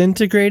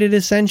disintegrated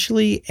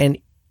essentially, and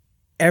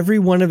every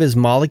one of his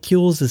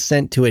molecules is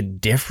sent to a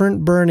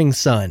different burning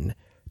sun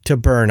to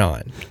burn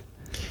on.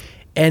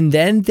 And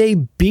then they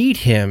beat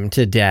him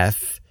to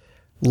death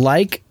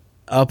like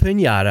a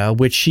piñata,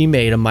 which she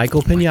made, a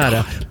Michael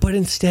piñata, but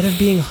instead of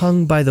being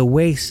hung by the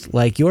waist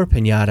like your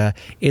piñata,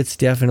 it's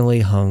definitely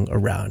hung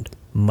around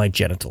my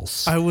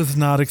genitals. I was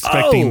not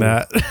expecting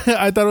that.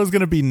 I thought it was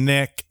going to be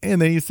neck,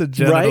 and then you said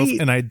genitals, Right?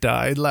 and I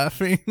died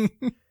laughing.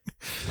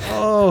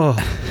 Oh,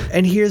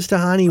 and here's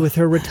Tahani with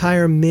her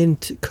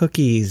retirement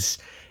cookies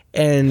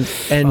and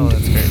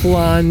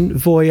flan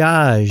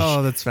voyage.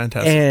 Oh, that's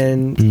fantastic.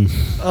 And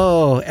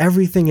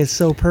everything is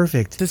so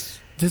perfect.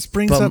 This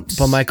brings up,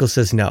 but Michael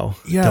says no.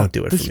 yeah, Don't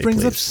do it. This for me,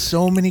 brings up please.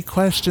 so many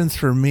questions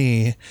for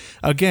me.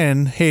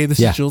 Again, hey, this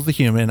is Jules the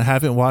Human. I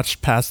haven't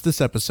watched past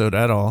this episode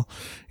at all,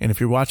 and if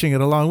you're watching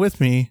it along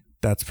with me,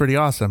 that's pretty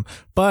awesome.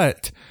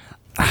 But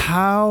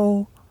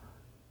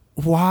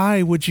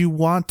why would you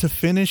want to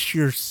finish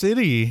your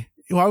city?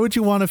 Why would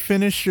you want to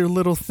finish your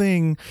little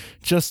thing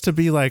just to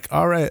be like,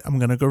 all right, I'm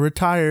going to go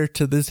retire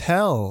to this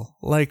hell?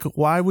 Like,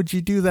 why would you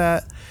do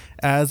that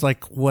as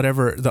like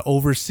whatever, the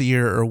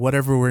overseer or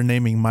whatever we're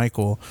naming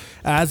Michael,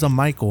 as a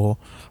Michael?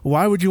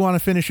 Why would you want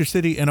to finish your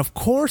city? And of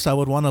course I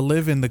would want to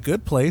live in the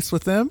good place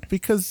with them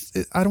because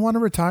I don't want to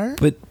retire.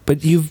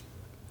 But you've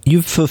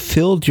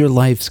fulfilled your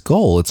life's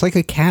goal. It's like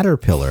a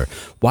caterpillar.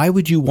 Why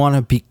would you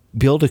want to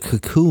build a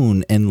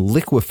cocoon and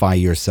liquefy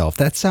yourself?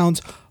 That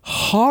sounds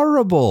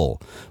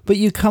horrible. But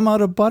you come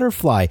out a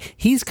butterfly.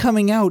 He's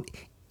coming out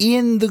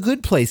in the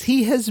good place.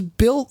 He has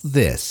built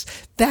this.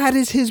 That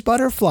is his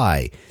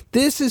butterfly.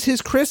 This is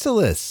his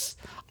chrysalis.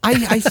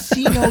 I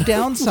see no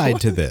downside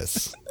to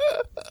this.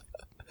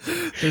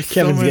 There's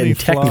Kevin's so many getting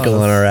technical flaws.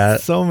 on our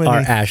So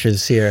many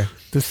ashes here.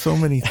 There's so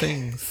many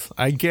things.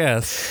 I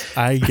guess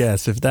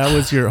if that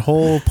was your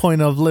whole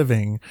point of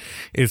living,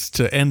 is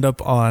to end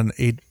up on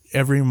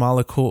every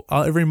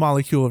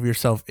molecule of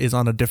yourself is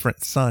on a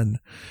different sun,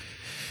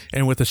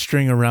 and with a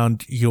string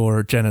around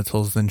your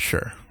genitals, then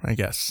sure, I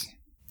guess.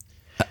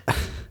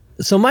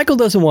 So Michael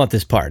doesn't want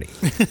this party,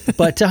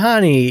 but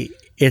Tahani,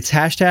 it's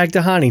hashtag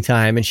Tahani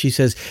time, and she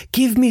says,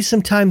 "Give me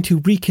some time to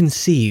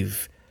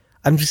reconceive.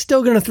 I'm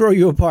still going to throw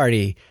you a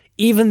party,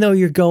 even though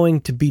you're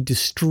going to be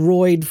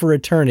destroyed for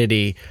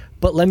eternity.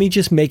 But let me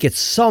just make it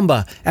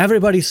samba.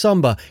 Everybody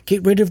samba.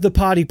 Get rid of the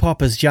party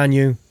poppers,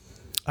 Janyu."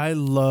 I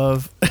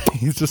love,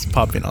 he's just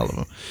popping all of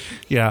them.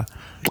 Yeah.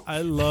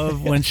 I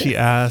love when she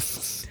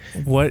asks,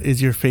 what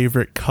is your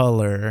favorite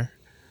color?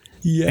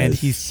 Yes. And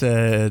he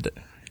said,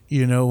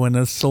 you know, when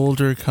a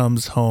soldier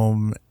comes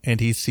home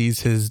and he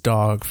sees his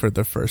dog for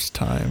the first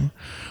time.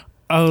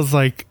 I was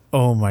like,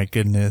 oh my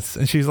goodness.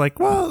 And she's like,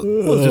 well,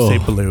 we'll just say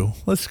blue.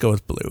 Let's go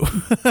with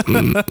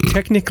blue.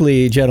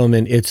 Technically,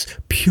 gentlemen, it's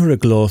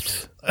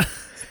purigloth.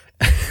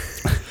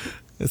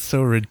 It's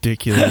so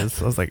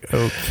ridiculous. I was like,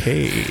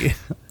 okay.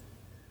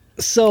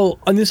 So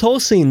on this whole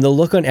scene, the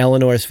look on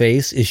Eleanor's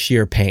face is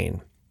sheer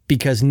pain,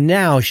 because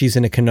now she's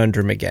in a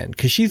conundrum again,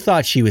 because she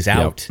thought she was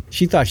out.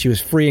 She thought she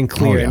was free and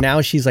clear. Oh, yeah. And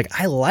now she's like,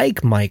 I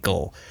like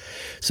Michael.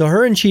 So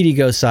her and Chidi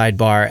go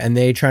sidebar, and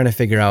they trying to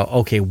figure out,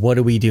 okay, what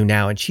do we do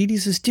now? And Chidi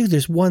says, dude,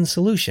 there's one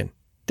solution.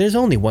 There's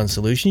only one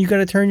solution. You got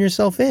to turn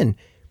yourself in.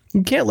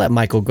 You can't let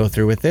Michael go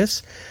through with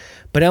this.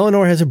 But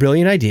Eleanor has a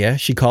brilliant idea.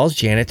 She calls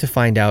Janet to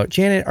find out,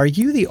 Janet, are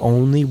you the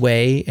only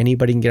way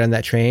anybody can get on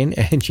that train?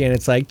 And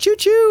Janet's like,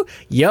 choo-choo.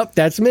 Yep,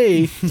 that's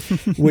me,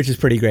 which is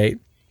pretty great.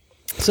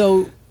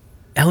 So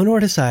Eleanor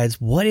decides,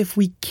 what if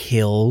we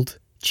killed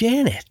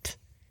Janet?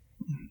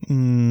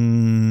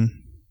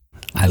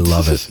 I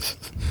love it.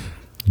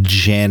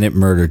 Janet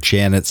murder,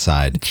 Janet's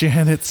side.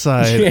 Janet's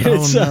side.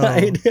 Janet's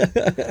side.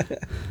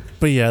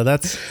 But yeah,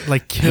 that's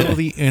like kill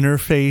the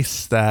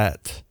interface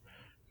that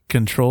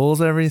controls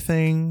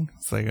everything.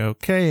 It's like,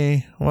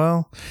 okay,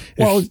 well.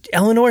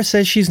 Eleanor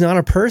says she's not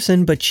a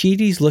person, but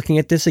Chidi's looking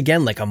at this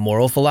again like a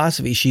moral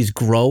philosophy. She's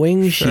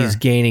growing, she's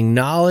gaining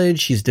knowledge,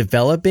 she's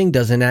developing.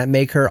 Doesn't that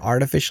make her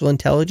artificial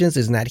intelligence?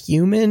 Isn't that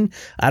human?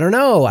 I don't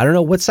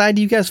know. What side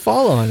do you guys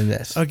fall on in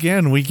this?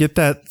 Again, we get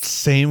that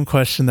same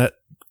question that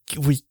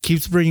we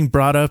keeps being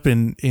brought up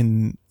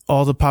in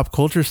all the pop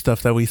culture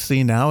stuff that we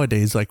see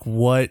nowadays. Like,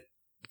 what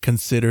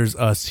considers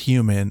us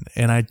human?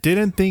 And I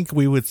didn't think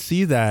we would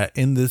see that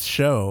in this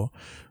show,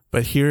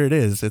 but here it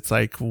is. It's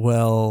like,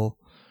 well,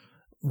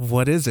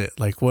 what is it?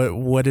 Like,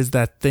 what is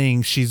that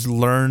thing? She's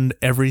learned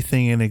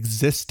everything in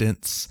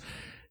existence.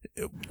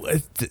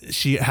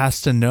 She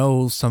has to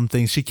know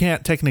something. She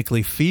can't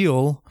technically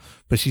feel,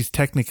 but she's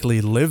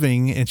technically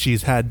living, and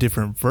she's had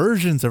different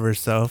versions of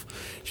herself.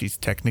 She's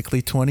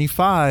technically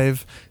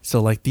 25.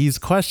 So like, these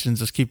questions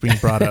just keep being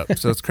brought up.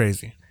 So it's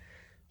crazy.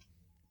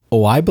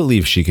 Oh, I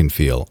believe she can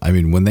feel. I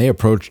mean, when they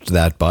approached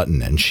that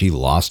button and she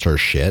lost her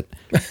shit,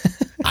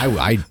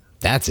 I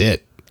that's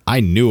it.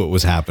 I knew it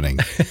was happening.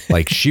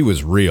 Like, she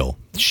was real.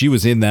 She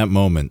was in that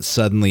moment,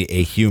 suddenly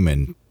a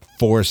human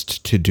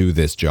forced to do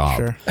this job.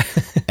 Sure.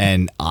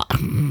 And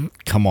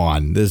come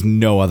on, there's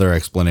no other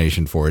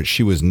explanation for it.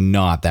 She was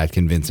not that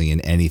convincing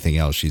in anything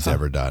else she's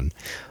ever done.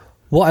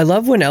 Well, I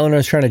love when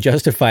Eleanor's trying to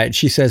justify it.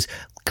 She says,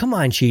 come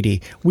on,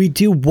 Chidi, we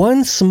do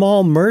one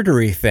small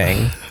murdery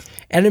thing,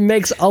 and it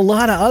makes a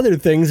lot of other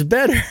things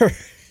better.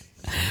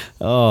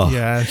 Oh,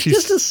 yeah.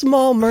 Just a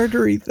small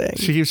murdery thing.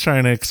 She keeps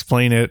trying to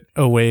explain it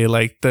away,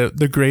 like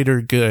the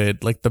greater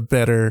good, like the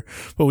better.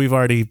 But we've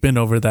already been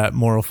over that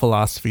moral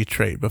philosophy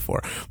trait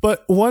before.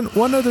 But one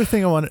other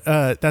thing I want,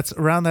 that's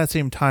around that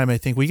same time, I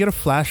think we get a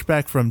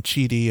flashback from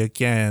Chidi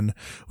again,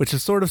 which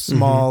is sort of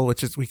small,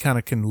 which is we kind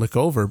of can look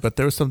over. But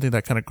there was something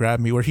that kind of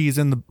grabbed me, where he's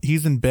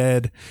in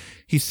bed.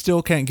 He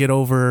still can't get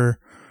over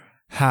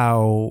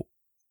how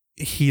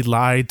he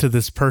lied to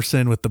this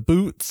person with the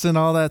boots and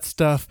all that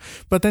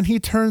stuff. But then he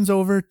turns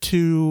over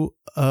to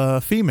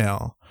a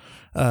female,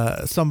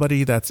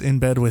 somebody that's in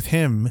bed with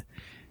him.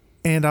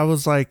 And I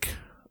was like,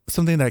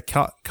 something that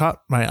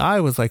caught my eye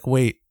was like,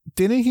 wait,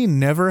 didn't he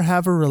never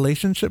have a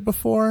relationship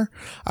before?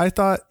 I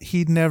thought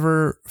he'd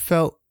never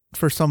felt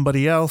for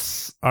somebody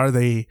else.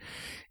 And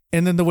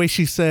then the way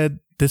she said,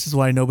 this is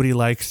why nobody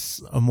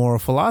likes a moral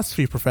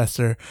philosophy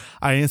professor,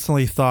 I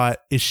instantly thought,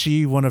 is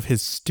she one of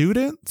his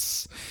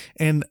students?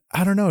 And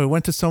I don't know, it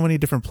went to so many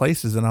different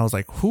places, and I was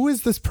like, who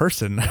is this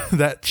person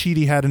that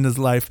Chidi had in his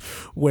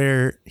life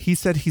where he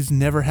said he's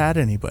never had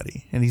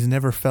anybody and he's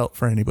never felt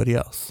for anybody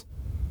else?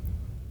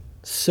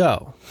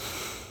 So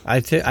I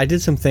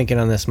did some thinking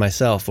on this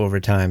myself over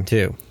time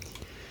too.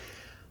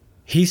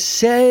 He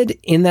said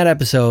in that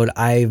episode,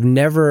 I've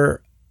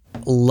never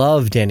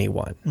loved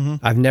anyone.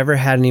 I've never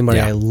had anybody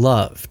I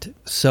loved.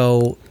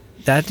 So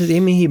that, I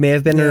mean, he may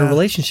have been in a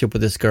relationship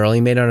with this girl.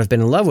 He may not have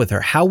been in love with her.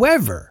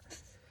 However,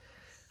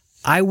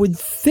 I would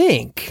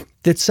think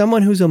that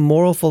someone who's a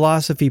moral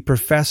philosophy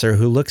professor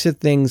who looks at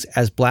things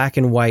as black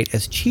and white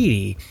as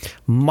Chidi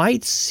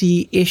might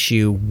see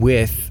issue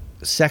with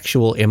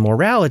sexual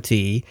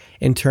immorality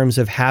in terms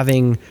of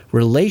having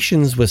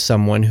relations with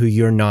someone who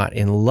you're not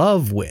in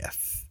love with.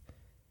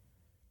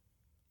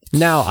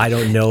 Now, I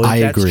don't know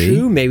if that's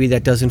true. Maybe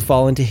that doesn't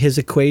fall into his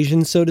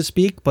equation, so to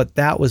speak, but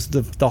that was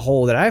the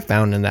hole that I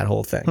found in that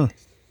whole thing.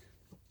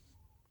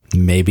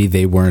 Maybe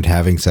they weren't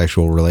having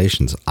sexual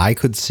relations. I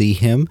could see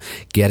him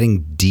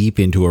getting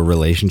deep into a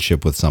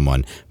relationship with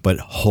someone, but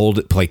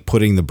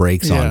putting the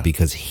brakes on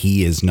because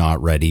he is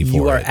not ready for it.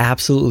 You are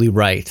absolutely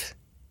right.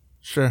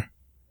 Sure.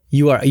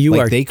 You are.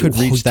 They could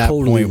reach that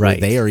totally point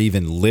right. where they are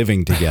even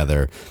living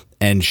together,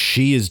 and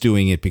she is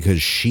doing it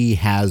because she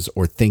has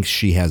or thinks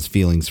she has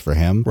feelings for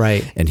him.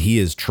 Right. And he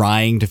is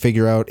trying to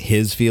figure out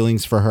his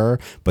feelings for her,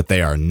 but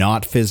they are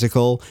not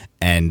physical,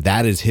 and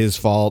that is his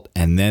fault.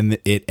 And then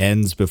it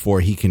ends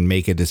before he can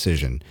make a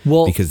decision.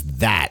 Well, because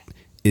that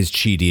is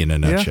Chidi in a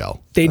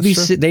nutshell.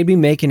 They'd be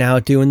making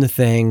out, doing the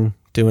thing,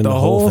 doing the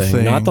whole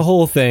thing. Not the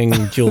whole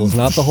thing, Jules,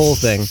 not the whole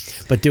thing,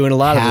 but doing a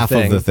lot Half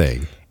of the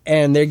thing.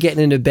 And they're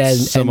getting into bed,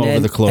 and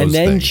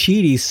then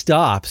Chidi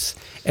stops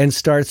and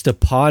starts to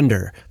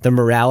ponder the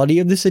morality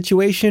of the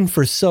situation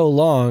for so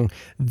long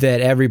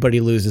that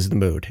everybody loses the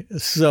mood.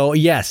 So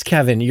yes,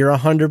 Kevin, you're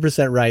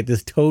 100% right.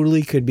 This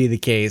totally could be the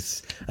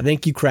case. I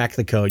think you cracked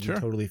the code. Sure.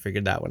 You totally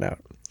figured that one out.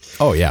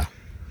 Oh yeah.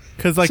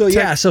 Because like,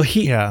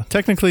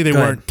 technically they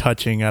weren't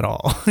touching at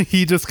all.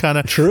 He just kind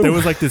of, there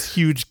was like this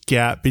huge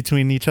gap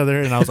between each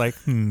other, and I was like,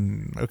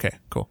 okay,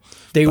 cool.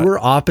 They were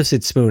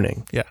opposite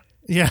spooning.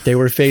 Yeah. They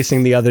were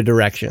facing the other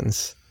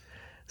directions.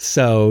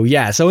 So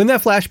so in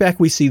that flashback,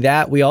 we see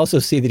that. We also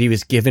see that he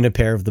was given a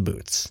pair of the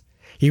boots.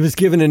 He was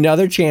given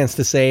another chance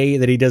to say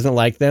that he doesn't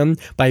like them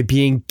by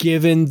being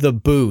given the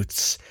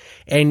boots.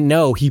 And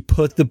no, he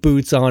put the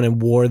boots on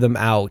and wore them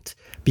out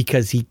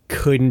because he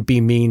couldn't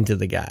be mean to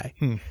the guy.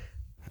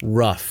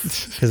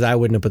 Rough, because I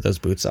wouldn't have put those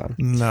boots on.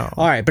 No.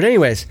 All right, but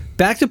anyways,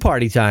 back to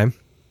party time.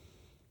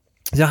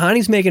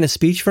 Tahani's making a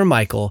speech for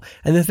Michael,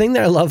 and the thing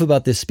that I love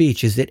about this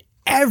speech is that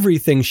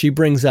everything she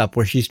brings up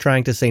where she's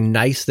trying to say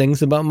nice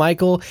things about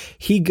Michael,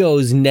 he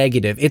goes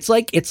negative. It's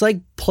like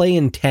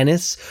playing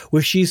tennis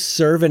where she's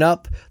serving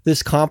up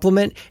this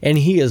compliment and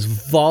he is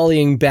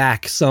volleying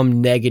back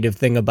some negative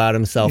thing about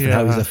himself and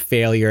how he's a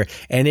failure.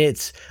 And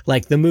it's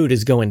like the mood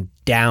is going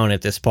down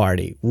at this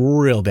party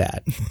real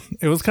bad.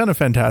 It was kind of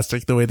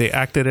fantastic the way they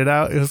acted it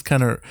out. It was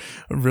kind of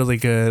really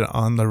good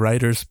on the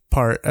writer's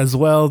part as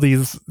well.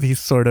 These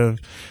sort of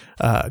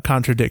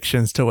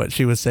contradictions to what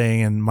she was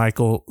saying and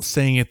Michael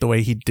saying it the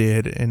way he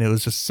did, and it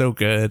was just so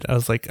good. I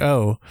was like,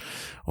 oh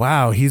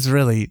wow, he's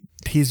really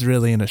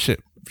in a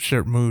shit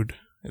mood.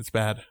 It's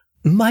bad.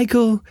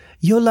 Michael,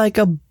 you're like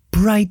a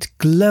bright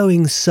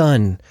glowing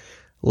sun,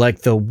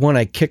 like the one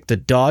I kicked the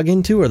dog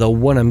into or the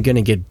one I'm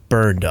gonna get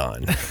burned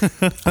on.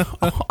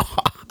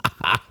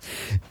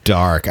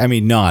 Dark. I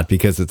mean, not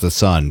because it's a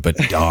sun, but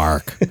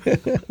dark.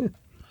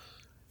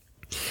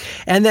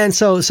 And then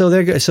so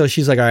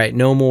she's like, all right,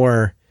 no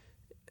more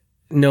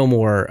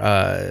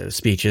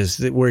speeches.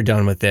 We're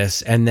done with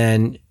this. And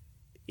then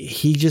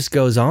he just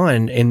goes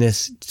on in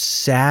this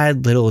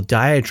sad little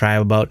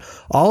diatribe about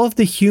all of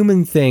the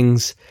human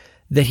things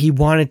that he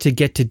wanted to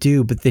get to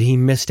do, but that he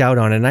missed out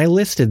on. And I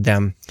listed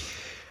them.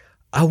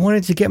 I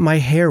wanted to get my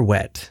hair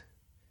wet.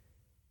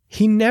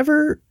 He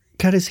never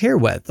got his hair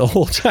wet the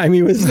whole time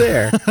he was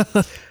there.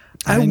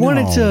 I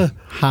wanted to...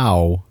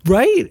 How?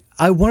 Right?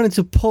 I wanted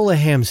to pull a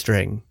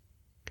hamstring.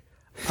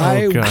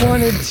 I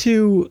wanted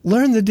to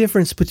learn the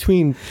difference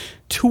between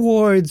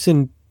towards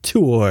and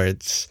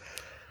towards.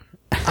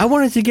 I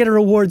wanted to get a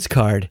rewards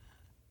card.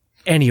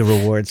 Any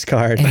rewards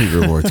card. Any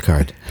rewards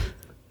card.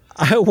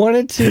 I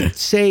wanted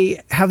to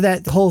have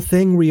that whole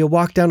thing where you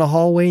walk down a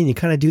hallway and you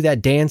kind of do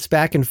that dance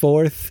back and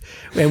forth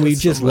and we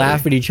just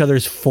laugh at each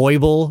other's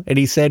foible, and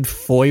he said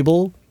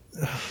foible.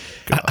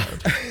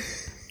 God.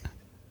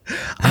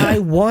 I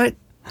want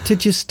to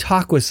just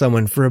talk with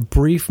someone for a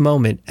brief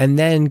moment and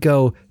then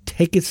go,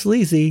 take it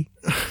sleazy.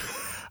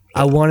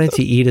 I wanted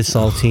to eat a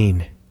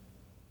saltine.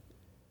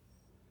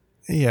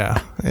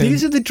 Yeah.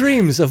 These are the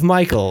dreams of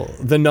Michael,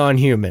 the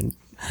non-human.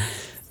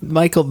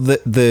 Michael,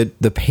 the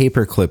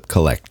paperclip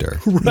collector.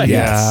 Right.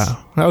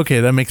 Yeah. Okay,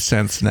 that makes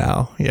sense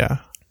now. Yeah.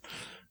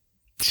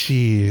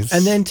 Jeez.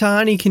 And then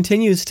Tahani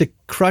continues to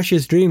crush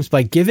his dreams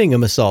by giving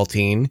him a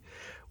saltine,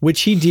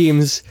 which he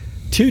deems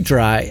too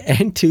dry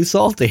and too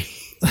salty.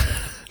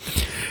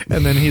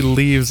 And then he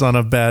leaves on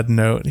a bad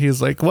note.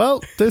 He's like,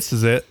 well, this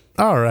is it.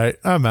 All right,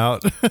 I'm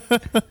out.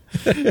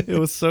 It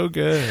was so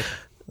good.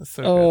 It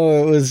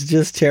was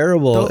just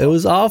terrible. It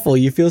was awful.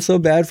 You feel so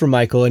bad for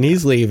Michael, and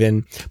he's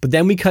leaving. But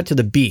then we cut to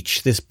the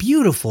beach, this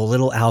beautiful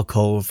little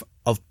alcove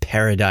of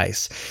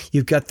paradise.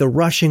 You've got the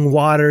rushing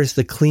waters,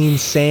 the clean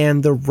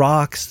sand, the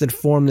rocks that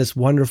form this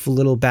wonderful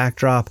little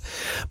backdrop.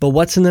 But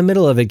what's in the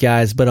middle of it,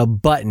 guys, but a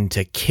button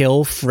to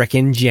kill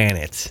frickin'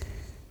 Janet.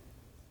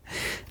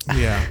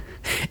 Yeah.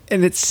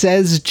 And it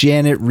says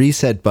Janet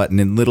reset button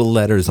in little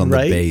letters on the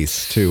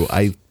base too.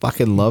 I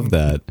fucking love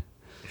that.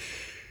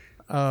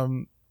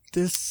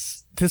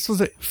 This was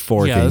a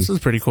forking. Yeah, this was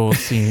a pretty cool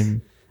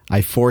scene.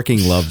 I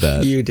forking love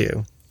that. You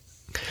do.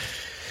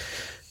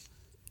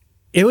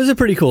 It was a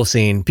pretty cool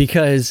scene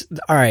because,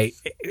 all right,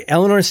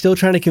 Eleanor's still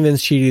trying to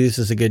convince Chidi this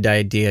is a good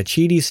idea.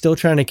 Chidi's still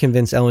trying to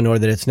convince Eleanor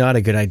that it's not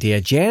a good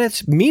idea.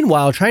 Janet's,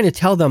 meanwhile, trying to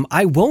tell them,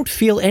 I won't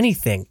feel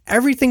anything.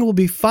 Everything will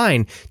be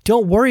fine.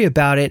 Don't worry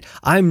about it.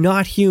 I'm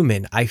not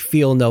human. I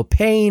feel no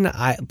pain.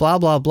 Blah,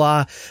 blah,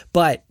 blah.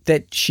 But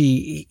that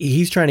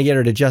he's trying to get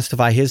her to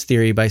justify his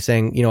theory by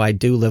saying, you know, I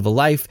do live a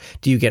life.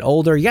 Do you get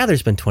older? Yeah,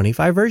 there's been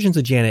 25 versions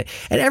of Janet.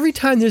 And every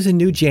time there's a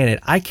new Janet,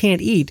 I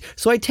can't eat.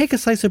 So I take a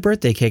slice of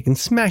birthday cake and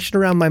smash it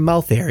around my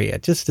mouth area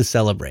just to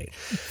celebrate.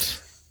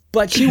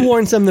 But she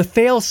warns them the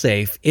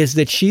failsafe is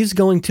that she's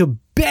going to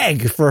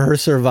beg for her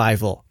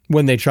survival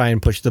when they try and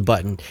push the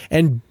button.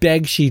 And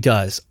beg she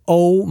does.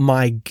 Oh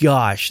my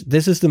gosh.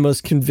 This is the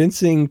most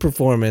convincing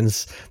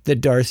performance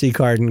that Darcy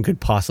Carden could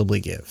possibly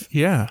give.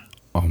 Yeah.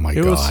 Oh my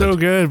God. It was so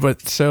good,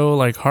 but so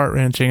like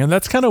heart-wrenching. And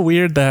that's kind of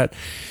weird that,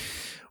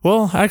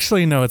 well,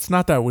 actually, no, it's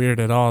not that weird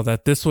at all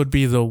that this would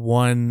be the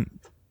one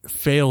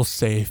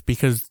fail-safe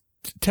because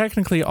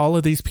technically all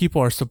of these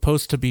people are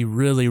supposed to be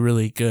really,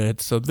 really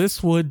good. So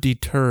this would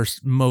deter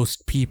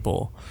most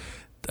people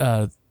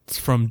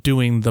from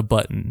doing the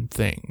button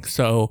thing.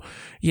 So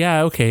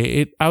yeah,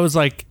 okay. I was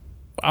like,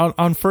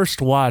 on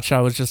first watch,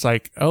 I was just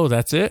like, oh,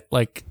 that's it?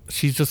 Like,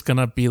 she's just going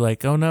to be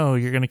like, oh no,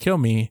 you're going to kill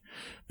me.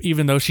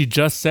 Even though she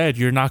just said,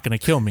 you're not going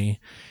to kill me.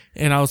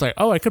 And I was like,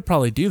 oh, I could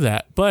probably do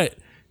that. But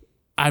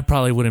I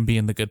probably wouldn't be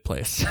in the good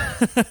place.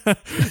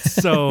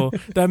 So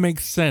that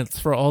makes sense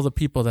for all the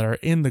people that are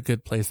in the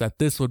good place, that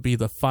this would be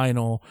the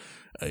final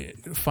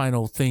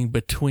thing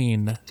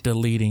between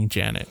deleting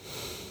Janet.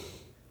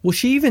 Well,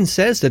 she even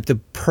says that the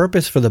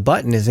purpose for the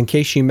button is in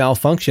case she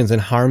malfunctions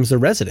and harms the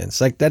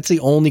residents. Like, that's the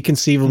only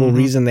conceivable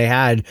reason they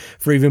had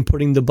for even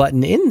putting the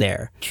button in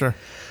there. Sure.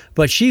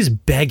 But she's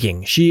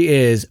begging. She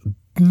is,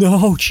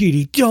 no,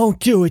 Chidi, don't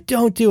do it.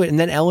 Don't do it. And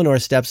then Eleanor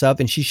steps up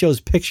and she shows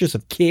pictures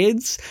of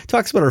kids,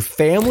 talks about her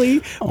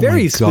family,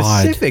 very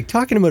specific,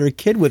 talking about her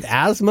kid with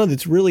asthma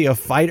that's really a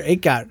fighter.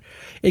 It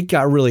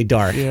got really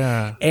dark.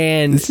 Yeah.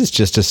 And this is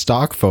just a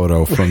stock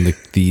photo from the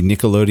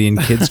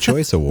Nickelodeon Kids'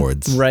 Choice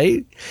Awards.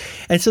 Right?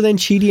 And so then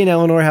Chidi and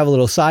Eleanor have a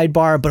little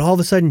sidebar, but all of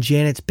a sudden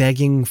Janet's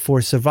begging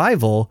for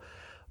survival,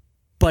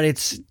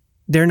 but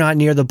they're not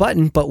near the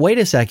button. But wait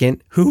a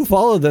second, who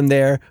followed them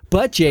there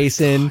but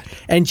Jason?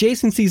 And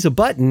Jason sees a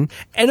button,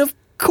 and of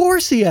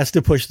course he has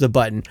to push the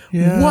button.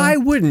 Yeah. Why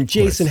wouldn't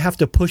Jason have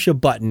to push a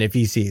button if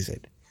he sees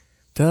it?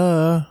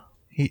 Duh.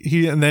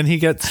 He and then he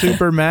gets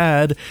super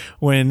mad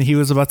when he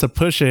was about to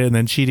push it, and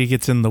then Chidi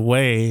gets in the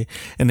way,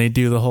 and they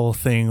do the whole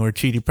thing where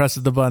Chidi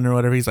presses the button or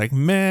whatever. He's like,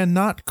 man,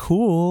 not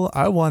cool.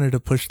 I wanted to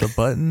push the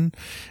button.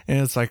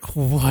 And it's like,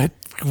 what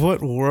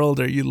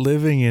world are you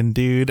living in,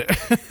 dude?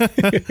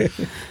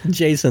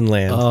 Jason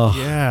land. Oh,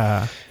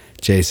 Yeah.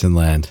 Jason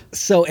Land.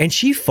 So, and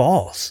she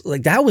falls.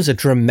 Like, that was a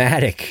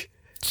dramatic.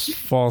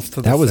 Falls to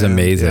the That was sand.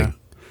 amazing. Yeah.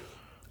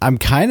 I'm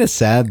kind of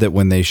sad that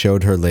when they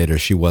showed her later,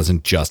 she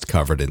wasn't just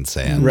covered in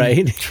sand.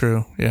 Right?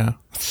 True. Yeah.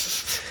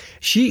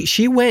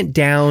 She went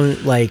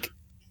down like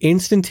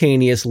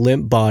instantaneous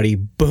limp body,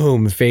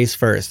 boom, face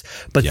first.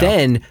 But Yeah.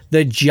 then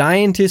the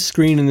giantest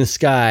screen in the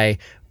sky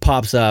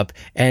pops up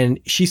and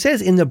she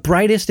says in the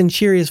brightest and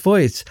cheeriest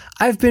voice,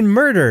 I've been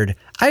murdered.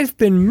 I've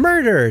been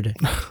murdered.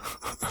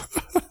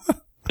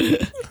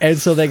 And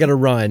so they got to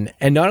run.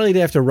 And not only do they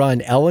have to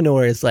run,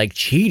 Eleanor is like,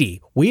 Chidi,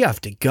 we have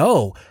to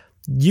go.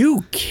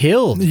 You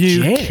killed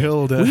Janet.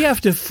 killed her. We have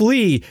to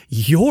flee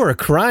your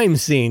crime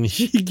scene.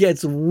 She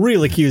gets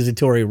real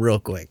accusatory real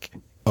quick.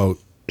 Oh,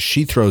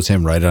 she throws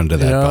him right under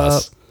that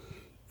bus.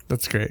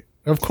 That's great.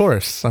 Of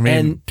course. I mean,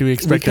 And do we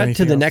expect cut to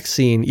anything the else? next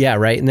scene. Yeah,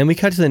 right. And then we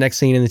cut to the next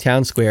scene in the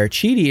town square.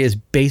 Chidi is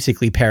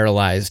basically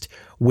paralyzed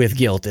with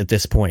guilt at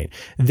this point.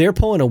 They're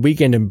pulling a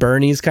Weekend in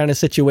Bernie's kind of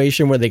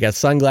situation where they got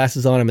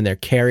sunglasses on him and they're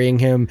carrying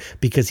him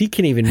because he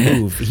can't even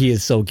move. He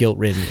is so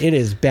guilt-ridden. It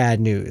is bad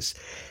news.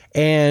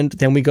 And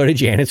then we go to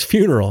Janet's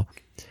funeral.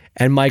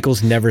 And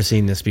Michael's never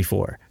seen this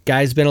before.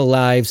 Guy's been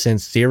alive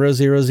since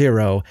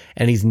 000,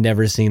 and he's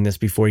never seen this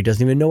before. He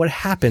doesn't even know what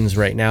happens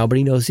right now, but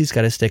he knows he's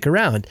got to stick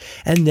around.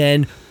 And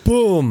then,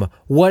 boom,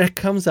 what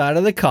comes out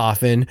of the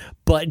coffin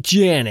but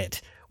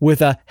Janet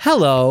with a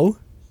hello.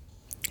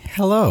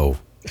 Hello.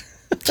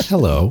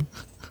 Hello.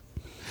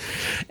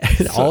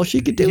 And all she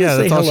could do is say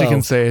that's all hello. she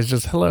can say is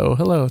just hello,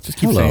 hello. Just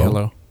keep Hello. saying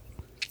hello.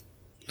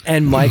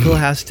 And Michael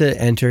has to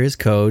enter his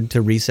code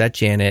to reset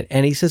Janet.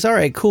 And he says, all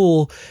right,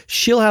 cool.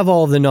 She'll have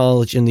all of the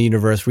knowledge in the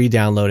universe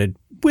re-downloaded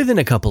within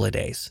a couple of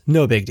days.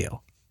 No big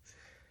deal.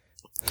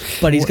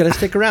 But he's got to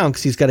stick around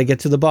because he's got to get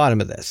to the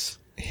bottom of this.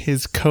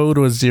 His code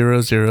was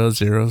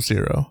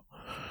 0000.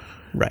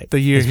 Right. The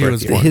year he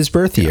was born. His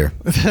birth year.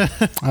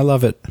 I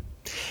love it.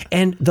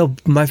 And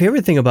my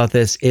favorite thing about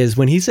this is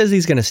when he says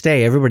he's going to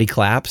stay, everybody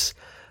claps.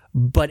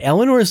 But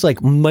Eleanor is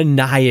like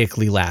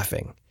maniacally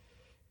laughing.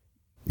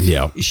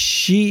 Yeah.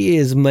 She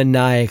is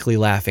maniacally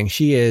laughing.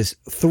 She is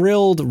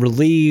thrilled,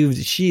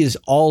 relieved. She is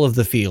all of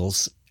the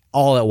feels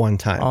all at one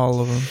time. All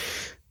of them.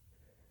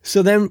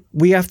 So then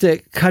we have to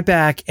cut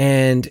back,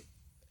 and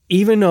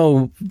even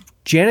though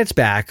Janet's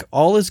back,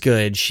 all is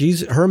good.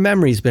 Her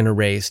memory's been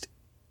erased.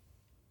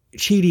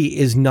 Chidi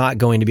is not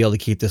going to be able to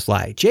keep this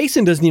lie.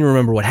 Jason doesn't even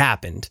remember what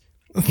happened.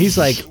 He's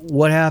like,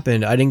 what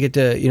happened? I didn't get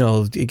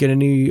to, get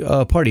any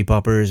party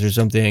poppers or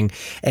something.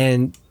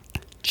 And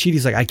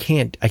Chidi's like, I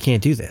can't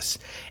do this.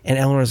 And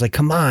Eleanor's like,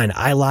 come on,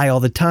 I lie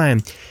all the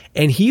time.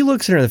 And he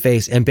looks at her in the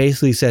face and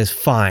basically says,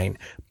 fine.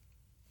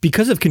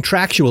 Because of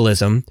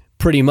contractualism,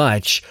 pretty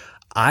much,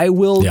 I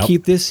will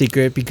keep this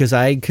secret because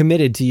I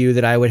committed to you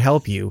that I would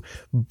help you,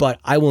 but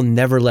I will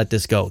never let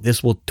this go.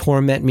 This will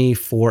torment me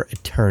for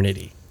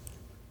eternity.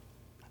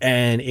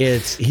 And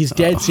he's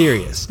dead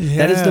serious.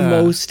 That is the Yeah.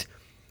 most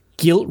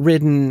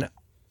guilt-ridden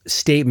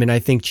statement I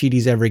think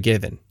Chidi's ever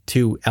given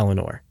to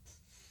Eleanor.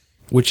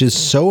 Which is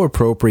so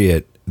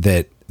appropriate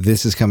that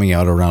this is coming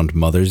out around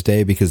Mother's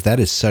Day because that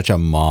is such a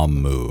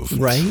mom move.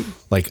 Right?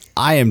 Like,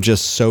 I am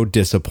just so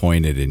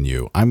disappointed in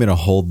you. I'm going to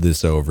hold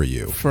this over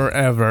you.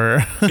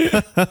 Forever.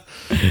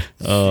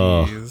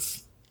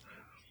 Jeez.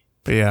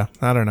 But yeah,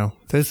 I don't know.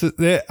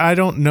 I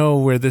don't know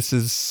where this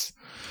is.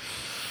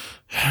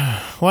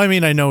 Well, I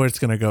mean, I know where it's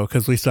going to go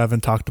because we still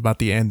haven't talked about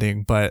the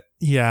ending. But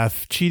yeah,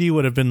 if Chidi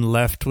would have been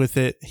left with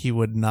it, he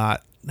would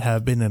not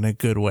have been in a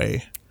good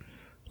way.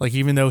 Like,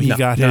 even though he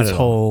got not his at all.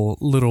 whole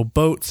little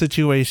boat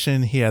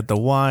situation, he had the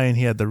wine,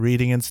 he had the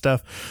reading and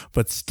stuff,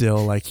 but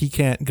still, like, he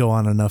can't go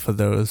on enough of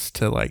those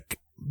to, like,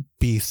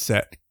 be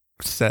set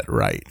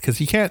right. Because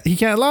he can't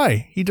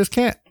lie. He just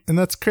can't. And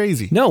that's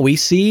crazy. No, we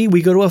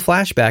go to a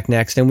flashback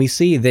next, and we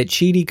see that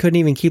Chidi couldn't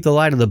even keep the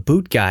lie to the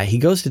boot guy. He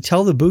goes to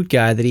tell the boot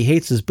guy that he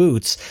hates his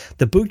boots.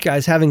 The boot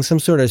guy's having some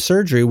sort of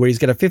surgery where he's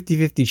got a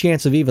 50-50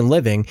 chance of even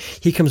living.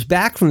 He comes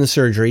back from the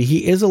surgery.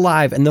 He is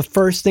alive. And the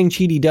first thing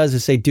Chidi does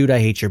is say, dude, I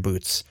hate your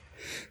boots.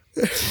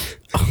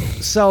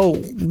 So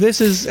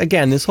this is,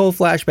 again, this whole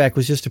flashback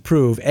was just to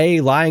prove, A,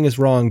 lying is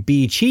wrong.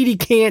 B, Chidi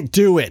can't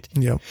do it.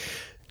 Yep.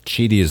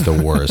 Chidi is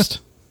the worst.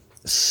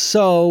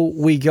 So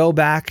we go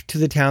back to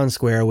the town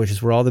square, which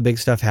is where all the big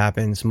stuff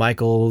happens.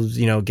 Michael's,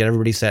 get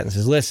everybody set and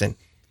says, listen,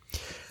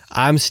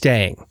 I'm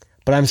staying,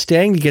 but I'm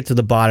staying to get to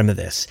the bottom of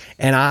this.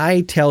 And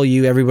I tell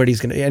you,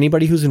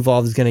 anybody who's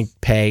involved is going to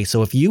pay.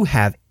 So if you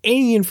have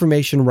any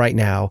information right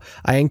now,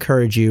 I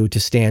encourage you to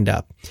stand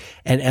up.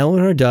 And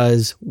Eleanor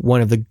does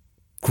one of the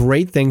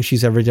great things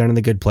she's ever done in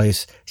The Good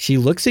Place. She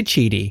looks at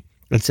Chidi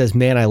and says,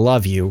 man, I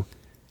love you.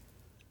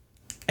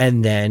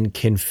 And then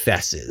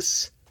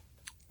confesses.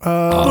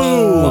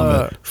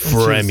 Love it.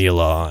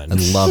 Fremulon. I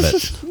love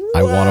it.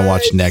 I want to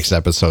watch next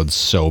episode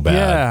so bad.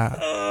 Yeah.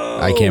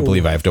 I can't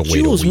believe I have to wait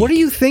Jules, a week. what are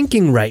you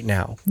thinking right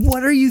now?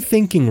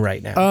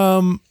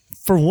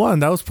 For one,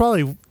 that's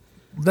probably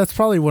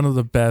one of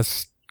the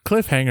best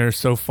cliffhangers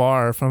so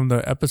far from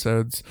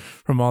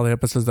all the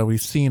episodes that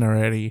we've seen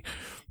already.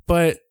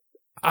 But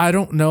I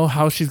don't know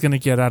how she's going to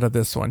get out of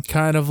this one.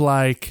 Kind of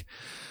like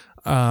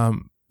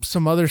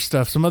some other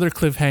stuff, some other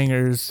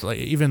cliffhangers, like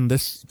even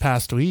this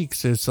past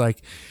week's. It's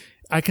like,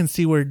 I can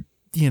see where,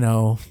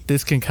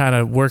 this can kind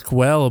of work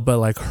well, but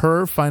like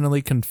her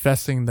finally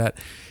confessing that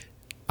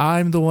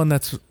I'm the one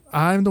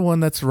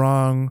that's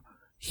wrong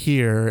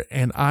here,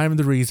 and I'm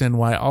the reason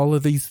why all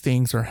of these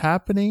things are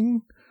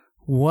happening.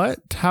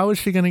 How is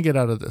she going to get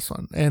out of this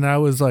one? And I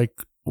was like,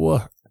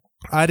 whoa.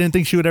 I didn't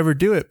think she would ever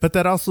do it, but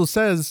that also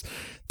says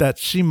that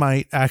she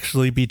might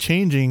actually be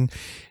changing.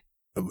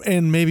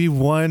 And maybe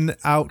one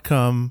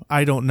outcome,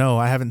 I don't know.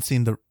 I haven't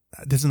seen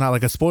this is not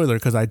like a spoiler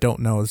because I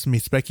don't know. It's me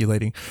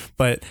speculating.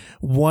 But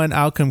one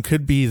outcome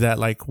could be that,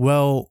 like,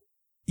 well,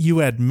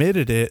 you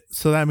admitted it,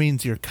 so that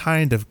means you're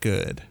kind of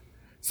good.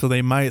 So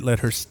they might let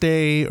her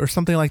stay or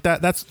something like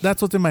that.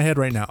 That's what's in my head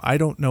right now. I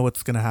don't know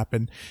what's going to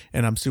happen,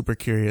 and I'm super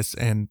curious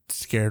and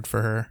scared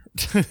for her.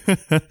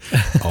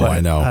 I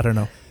know. I don't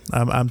know.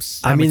 I'm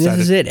excited. This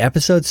is it.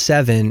 Episode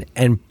 7,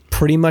 and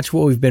pretty much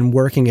what we've been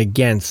working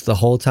against the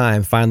whole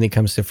time finally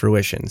comes to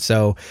fruition.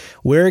 So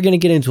we're going to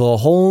get into a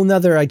whole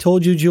nother, I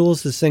told you,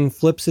 Jules, this thing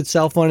flips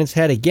itself on its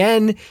head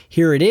again.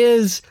 Here it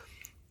is.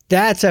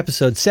 That's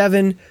episode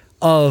 7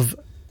 of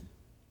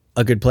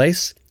A Good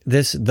Place.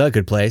 The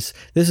Good Place.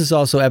 This is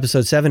also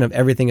episode 7 of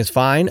Everything is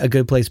Fine, A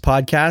Good Place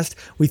podcast.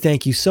 We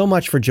thank you so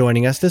much for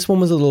joining us. This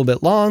one was a little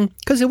bit long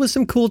because it was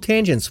some cool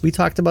tangents. We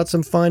talked about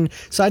some fun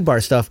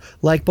sidebar stuff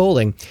like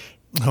bowling.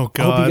 Oh, God.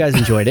 I hope you guys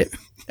enjoyed it.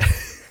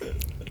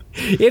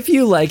 If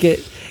you like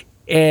it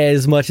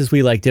as much as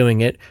we like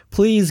doing it,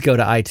 please go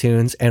to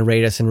iTunes and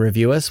rate us and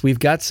review us. We've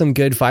got some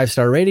good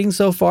 5-star ratings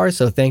so far,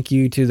 so thank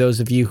you to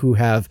those of you who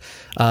have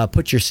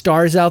put your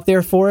stars out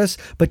there for us.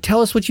 But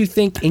tell us what you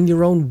think in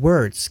your own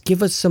words.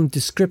 Give us some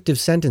descriptive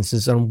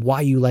sentences on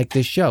why you like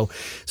this show.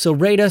 So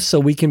rate us so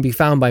we can be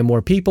found by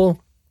more people.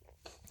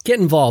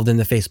 Get involved in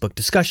the Facebook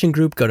discussion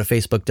group. Go to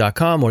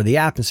facebook.com or the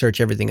app and search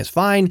Everything is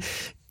Fine.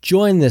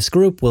 Join this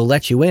group. We'll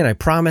let you in, I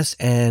promise,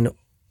 and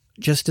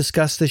just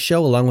discuss the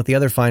show along with the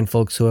other fine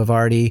folks who have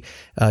already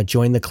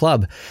joined the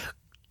club.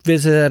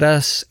 Visit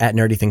us at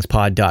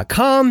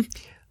nerdythingspod.com.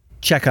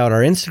 Check out our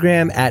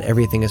Instagram at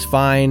Everything is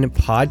Fine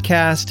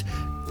podcast.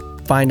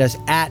 Find us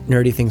at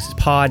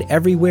nerdythingspod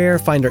everywhere.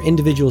 Find our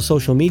individual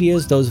social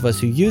medias, those of us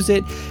who use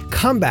it.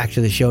 Come back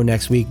to the show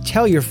next week.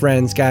 Tell your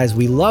friends, guys,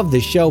 we love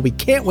this show. We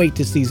can't wait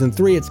to season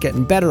 3. It's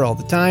getting better all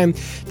the time.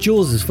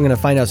 Jules is going to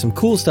find out some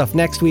cool stuff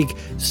next week.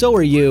 So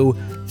are you.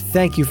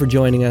 Thank you for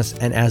joining us.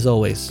 And as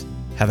always,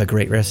 have a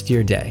great rest of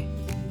your day.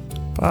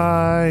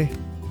 Bye.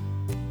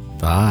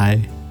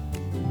 Bye.